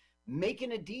places, and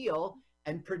making a deal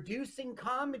and producing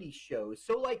comedy shows.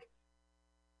 So, like,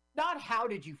 not how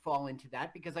did you fall into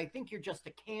that? Because I think you're just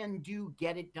a can-do,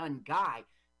 get-it-done guy.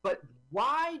 But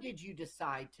why did you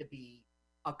decide to be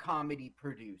a comedy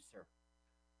producer?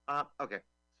 Okay,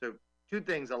 so two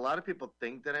things. A lot of people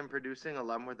think that I'm producing a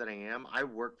lot more than I am. I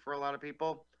work for a lot of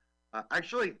people.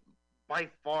 Actually, by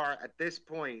far, at this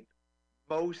point,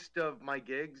 most of my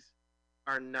gigs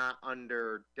are not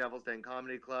under Devil's Den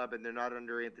Comedy Club, and they're not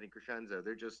under Anthony Crescenzo.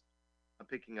 They're just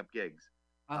picking up gigs.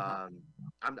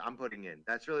 I'm putting in.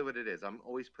 That's really what it is. I'm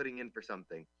always putting in for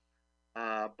something.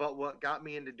 But what got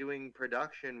me into doing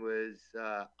production was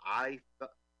a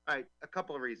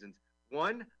couple of reasons.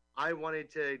 One, I wanted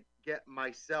to get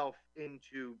myself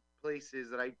into places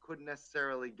that I couldn't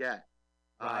necessarily get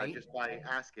just by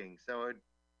asking. So,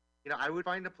 I would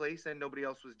find a place that nobody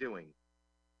else was doing,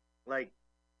 like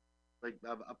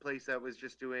a place that was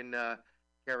just doing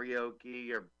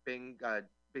karaoke or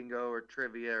bingo or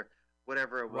trivia or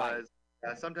whatever it was.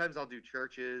 Sometimes I'll do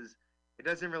churches. It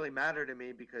doesn't really matter to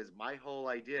me because my whole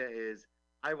idea is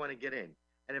I want to get in.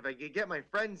 And if I could get my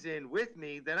friends in with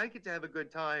me, then I get to have a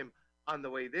good time on the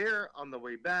way there, on the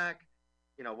way back,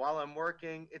 while I'm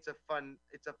working. It's a fun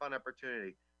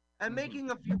opportunity. And making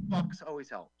a few bucks always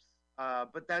helps.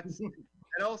 But that's and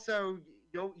also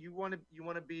you want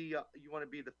to be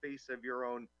the face of your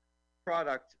own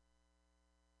product.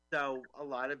 So a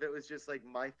lot of it was just like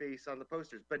my face on the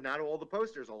posters, but not all the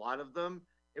posters. A lot of them,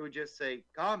 it would just say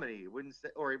comedy. It wouldn't say,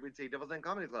 or it would say Devil's Den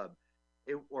Comedy Club,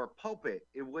 or Pulpit.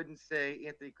 It wouldn't say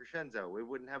Anthony Crescenzo. It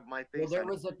wouldn't have my face. Well, there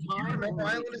was a time. Remember,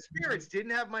 Island of Spirits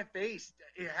didn't have my face.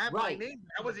 It had my name.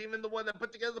 I was even the one that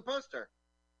put together the poster.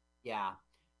 Yeah.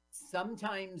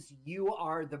 Sometimes you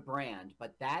are the brand,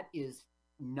 but that is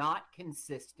not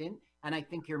consistent. And I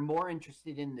think you're more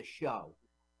interested in the show.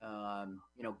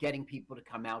 Getting people to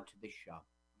come out to the show,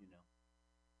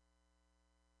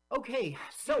 Okay,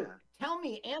 so tell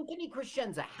me, Anthony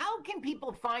Crescenzo, how can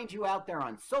people find you out there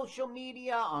on social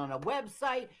media, on a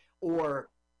website, or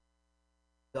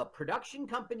the production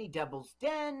company Devil's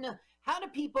Den? How do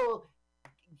people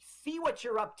see what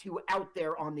you're up to out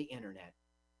there on the internet?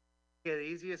 Yeah, the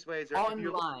easiest way is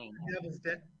online. Devil's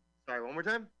Den. Sorry, one more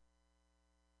time.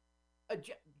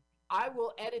 I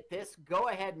will edit this. Go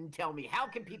ahead and tell me, how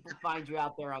can people find you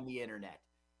out there on the internet?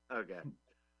 Okay.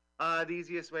 The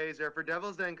easiest ways are for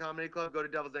Devil's Den Comedy Club, go to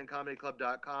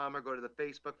devilsdencomedyclub.com or go to the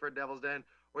Facebook for Devil's Den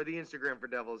or the Instagram for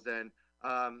Devil's Den.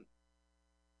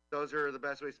 Those are the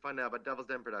best ways to find out about Devil's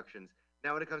Den Productions.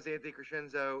 Now, when it comes to Anthony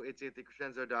Crescenzo, it's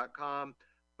anthonycrescenzo.com,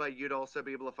 but you'd also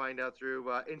be able to find out through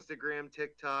Instagram,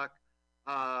 TikTok,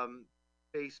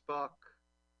 Facebook,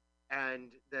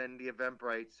 and then the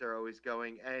Eventbrites are always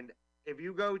going. And if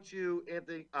you go to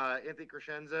Anthony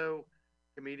Crescenzo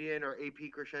comedian, or AP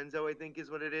Crescenzo, I think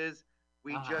is what it is,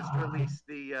 we just released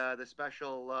the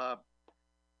special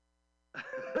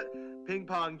Ping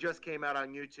Pong just came out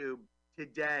on YouTube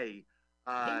today.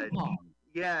 Ping Pong.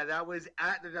 Yeah, that was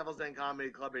at the Devil's Den Comedy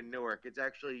Club in Newark. It's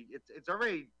actually it's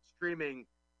already streaming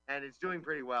and it's doing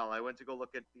pretty well. I went to go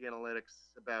look at the analytics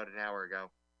about an hour ago.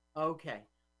 Okay.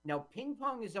 Now, Ping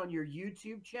Pong is on your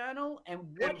YouTube channel, and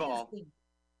what Pinball. is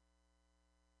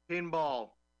Pinball.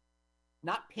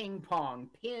 Not ping pong.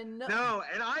 Pin. No,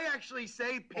 and I actually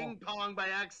say ping pong by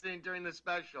accident during the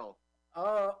special.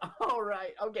 Oh, all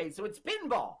right. Okay, so it's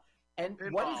pinball. And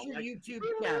what is your YouTube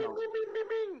channel?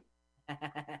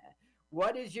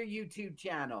 What is your YouTube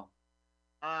channel?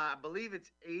 I believe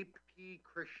it's AP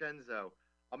Crescenzo.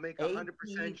 I'll make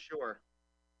 100% sure.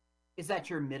 Is that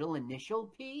your middle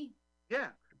initial P? Yeah.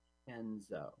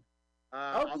 Crescenzo.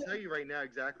 I'll tell you right now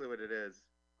exactly what it is.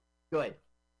 Good.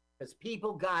 Because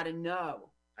people got to know.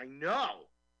 I know.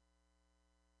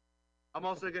 I'm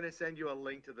also going to send you a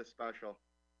link to the special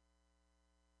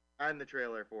and the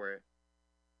trailer for it.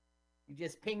 You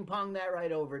just ping pong that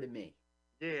right over to me.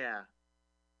 Yeah.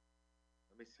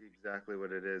 Let me see exactly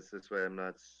what it is. This way I'm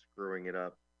not screwing it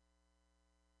up.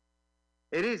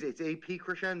 It is. It's AP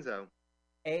Crescenzo.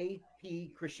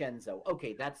 AP Crescenzo.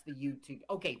 Okay, that's the YouTube.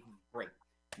 Okay, great.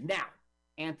 Now,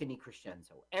 Anthony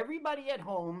Crescenzo. Everybody at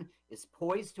home is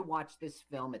poised to watch this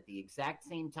film at the exact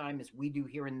same time as we do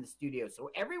here in the studio. So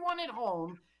everyone at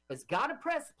home has got to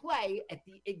press play at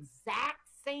the exact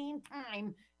same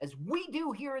time as we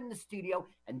do here in the studio.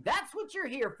 And that's what you're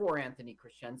here for, Anthony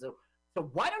Crescenzo. So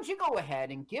why don't you go ahead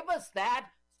and give us that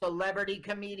celebrity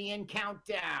comedian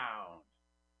countdown?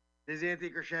 This is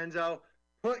Anthony Crescenzo.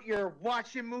 Put your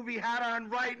watching movie hat on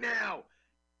right now.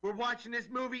 We're watching this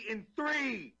movie in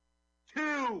 3,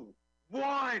 2,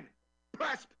 1.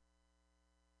 Press.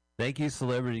 Thank you,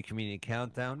 Celebrity Comedian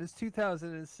Countdown. It's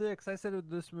 2006. I said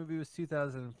this movie was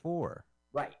 2004.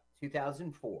 Right,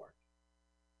 2004.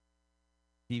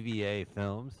 TVA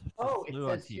Films. Oh, it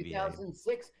says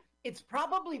 2006. It's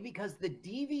probably because the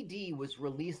DVD was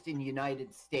released in the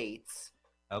United States.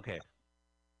 Okay.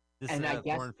 This And is I a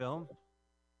guess foreign film?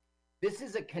 This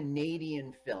is a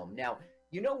Canadian film. Now,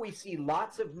 you know, we see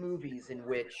lots of movies in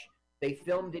which they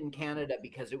filmed in Canada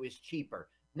because it was cheaper.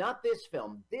 Not this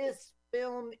film. This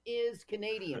film is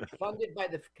Canadian, funded by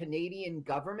the Canadian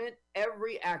government.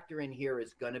 Every actor in here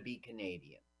is going to be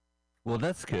Canadian. Well,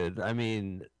 that's good. I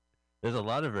mean, there's a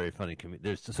lot of very funny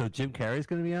comedians. So Jim Carrey's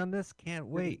going to be on this? Can't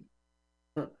wait.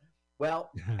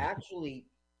 Well, actually,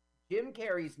 Jim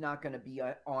Carrey's not going to be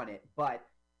on it, but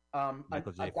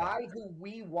a guy who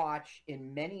we watch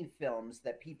in many films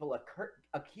that people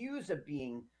accuse of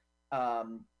being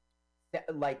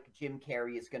like Jim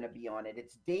Carrey is going to be on it.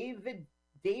 It's Dave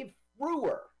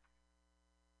Frewer,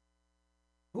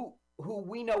 who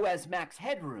we know as Max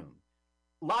Headroom.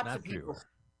 Lots of people,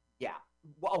 yeah.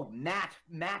 Oh, Matt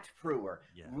Frewer.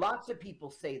 Yeah. Lots of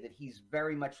people say that he's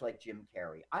very much like Jim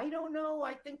Carrey. I don't know.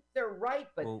 I think they're right,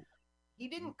 but he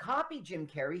didn't copy Jim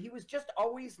Carrey. He was just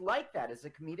always like that as a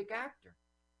comedic actor.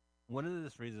 One of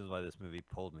the reasons why this movie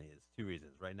pulled me is two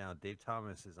reasons. Right now, Dave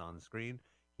Thomas is on the screen.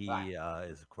 He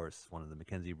is, of course, one of the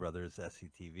McKenzie brothers,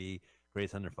 SCTV,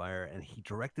 Grace Under Fire, and he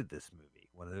directed this movie,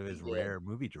 one of his rare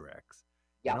movie directs.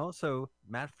 Yep. And also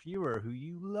Matt Frewer, who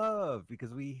you love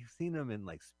because we've seen him in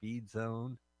like Speed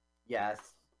Zone. Yes.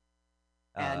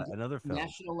 And another film.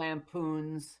 National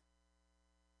Lampoon's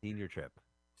Senior Trip.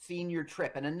 Senior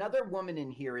Trip. And another woman in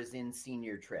here is in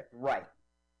Senior Trip. Right.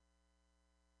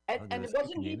 And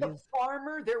wasn't he the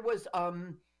farmer? There was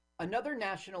another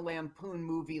National Lampoon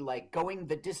movie like Going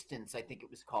the Distance, I think it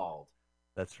was called.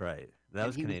 That's right. That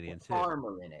was Canadian too.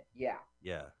 Farmer in it. Yeah.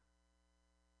 Yeah.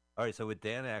 All right, so with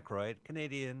Dan Aykroyd,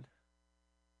 Canadian.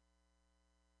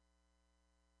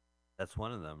 That's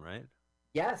one of them, right?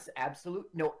 Yes, absolutely.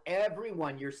 No,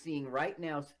 everyone you're seeing right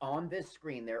now on this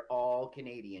screen, they're all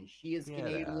Canadian. She is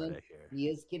Canadian. He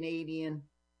is Canadian.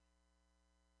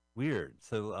 Weird.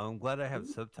 So I'm glad I have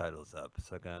subtitles up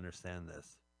so I can understand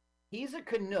this. He's a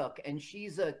Canuck and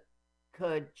she's a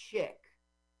Chick.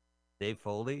 Dave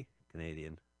Foley,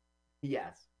 Canadian.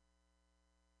 Yes.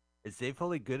 Is Dave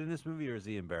Foley good in this movie, or is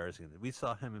he embarrassing? We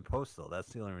saw him in Postal. That's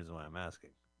the only reason why I'm asking.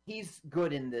 He's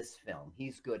good in this film.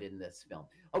 He's good in this film.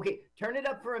 Okay, turn it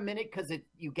up for a minute because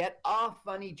you get a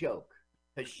funny joke.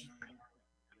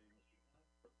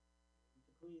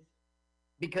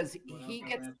 Because he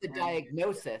gets the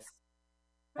diagnosis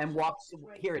and walks.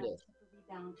 Here it is.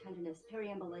 Rebound tenderness,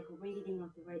 periumbilical radiating off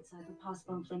the right side for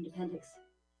possible inflamed appendix.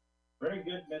 Very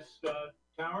good, Miss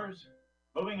Towers.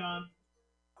 Moving on.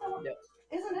 Yep.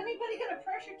 Isn't anybody going to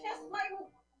pressure test my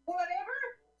whatever?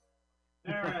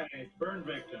 All right, burn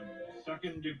victim,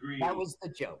 second degree. That was the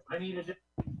joke. I need a.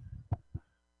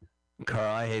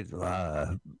 Carl, I hate.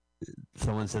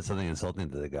 Someone said something insulting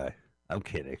to the guy. I'm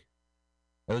kidding.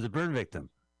 It was a burn victim.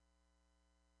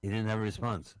 He didn't have a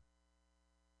response.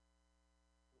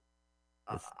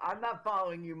 I'm not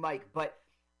following you, Mike, but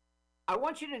I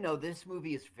want you to know this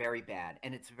movie is very bad,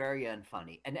 and it's very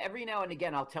unfunny. And every now and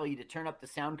again, I'll tell you to turn up the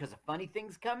sound because a funny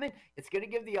thing's coming. It's going to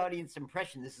give the audience the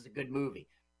impression this is a good movie.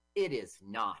 It is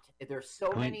not. There's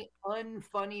so many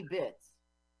unfunny bits.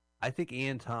 I think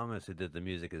Ian Thomas, who did the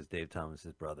music, is Dave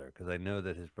Thomas's brother, because I know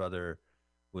that his brother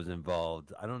was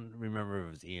involved. I don't remember if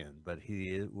it was Ian, but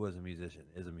he was a musician,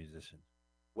 is a musician.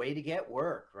 Way to get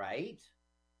work, right?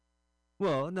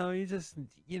 Well, no, you just,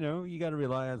 you got to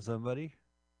rely on somebody.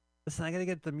 Listen, I got to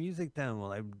get the music down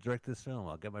while I direct this film.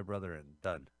 I'll get my brother in.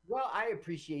 Done. Well, I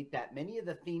appreciate that. Many of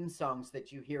the theme songs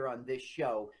that you hear on this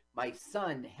show, my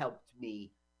son helped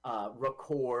me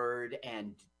record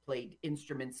and played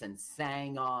instruments and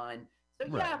sang on.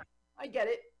 So, yeah, I get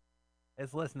it.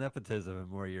 It's less nepotism and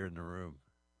more you're in the room.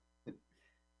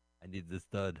 I need this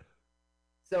dud.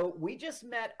 So we just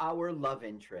met our love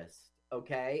interest,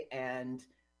 okay? And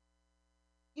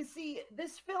you see,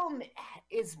 this film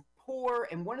is poor,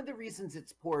 and one of the reasons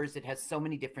it's poor is it has so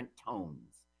many different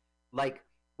tones. Like,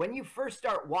 when you first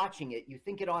start watching it, you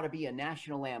think it ought to be a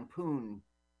National Lampoon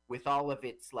with all of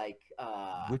its, like,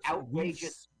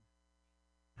 outrageous...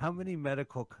 How many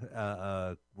medical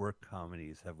work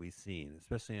comedies have we seen,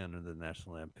 especially under the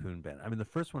National Lampoon banner? I mean, the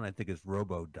first one I think is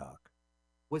RoboDoc.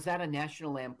 Was that a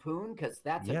National Lampoon? Because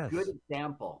that's a good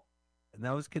example. And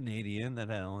that was Canadian. That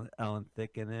had Alan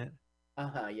Thicke in it.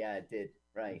 Yeah, it did.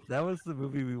 Right. That was the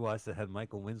movie we watched that had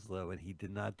Michael Winslow, and he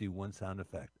did not do one sound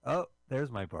effect. Oh,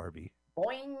 there's my Barbie.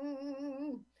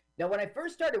 Boing! Now, when I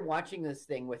first started watching this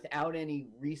thing without any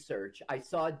research, I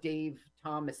saw Dave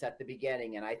Thomas at the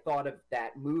beginning, and I thought of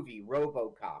that movie,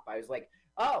 RoboCop. I was like,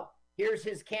 oh, here's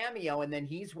his cameo, and then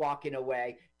he's walking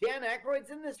away. Dan Aykroyd's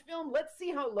in this film. Let's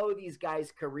see how low these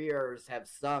guys' careers have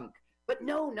sunk. But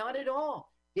no, not at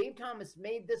all. Dave Thomas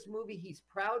made this movie. He's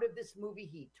proud of this movie.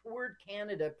 He toured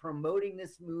Canada promoting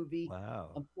this movie.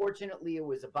 Wow. Unfortunately, it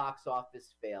was a box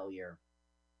office failure.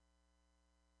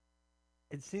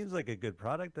 It seems like a good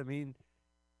product. I mean,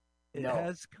 it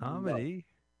has comedy.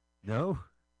 No?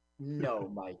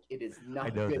 No, Mike. It is not I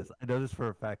know good. this. I know this for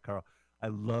a fact, Carl. I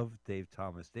love Dave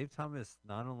Thomas. Dave Thomas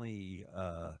not only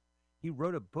he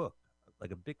wrote a book,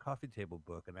 like a big coffee table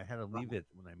book, and I had to leave it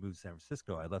when I moved to San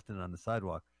Francisco. I left it on the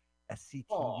sidewalk.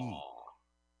 SCTV.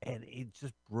 And it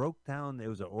just broke down. It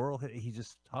was an oral. He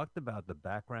just talked about the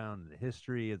background, the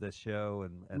history of the show,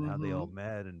 and how they all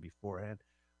met and beforehand.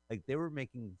 Like, they were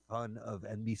making fun of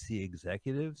NBC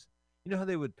executives. You know how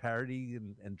they would parody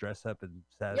and dress up and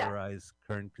satirize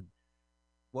current.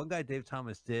 One guy Dave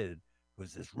Thomas did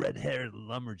was this red-haired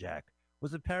lumberjack.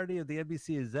 Was a parody of the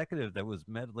NBC executive that was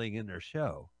meddling in their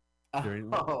show.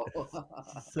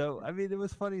 So, I mean, it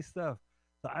was funny stuff.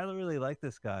 So I really like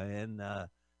this guy, and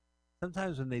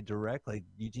sometimes when they direct, like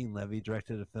Eugene Levy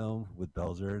directed a film with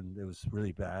Belzer, and it was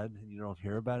really bad, and you don't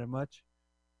hear about it much.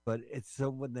 But it's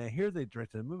so when they hear they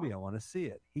directed a movie, I want to see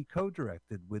it. He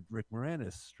co-directed with Rick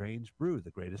Moranis Strange Brew, the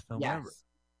greatest film ever.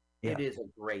 It is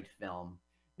a great film.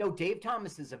 No, Dave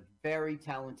Thomas is a very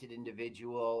talented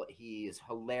individual. He is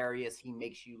hilarious. He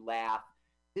makes you laugh.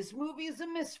 This movie is a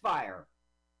misfire,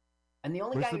 and the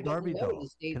only guy who doesn't know it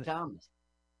is Dave Thomas.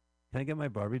 Can I get my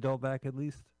Barbie doll back at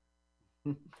least?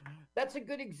 That's a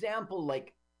good example.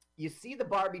 Like, you see the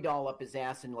Barbie doll up his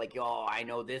ass and like, oh, I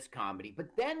know this comedy. But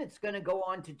then it's going to go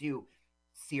on to do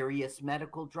serious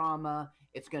medical drama.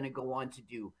 It's going to go on to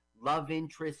do love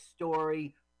interest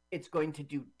story. It's going to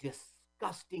do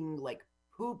disgusting, like,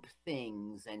 poop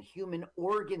things and human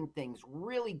organ things,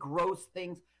 really gross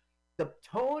things. The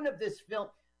tone of this film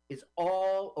is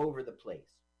all over the place.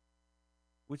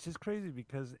 Which is crazy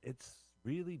because it's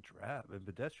really drab and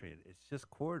pedestrian. It's just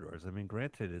corridors. I mean,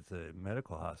 granted, it's a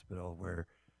medical hospital where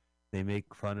they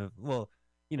make fun of, well,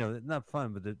 you know, not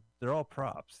fun, but they're all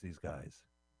props, these guys.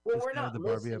 Well, we're not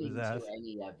listening to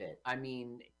any of it. I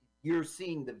mean, you're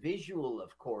seeing the visual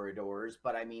of corridors,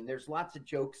 but I mean, there's lots of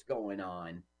jokes going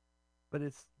on. But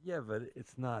it's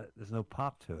not, there's no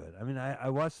pop to it. I mean, I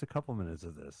watched a couple minutes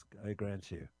of this, I grant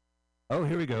you. Oh,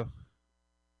 here we go.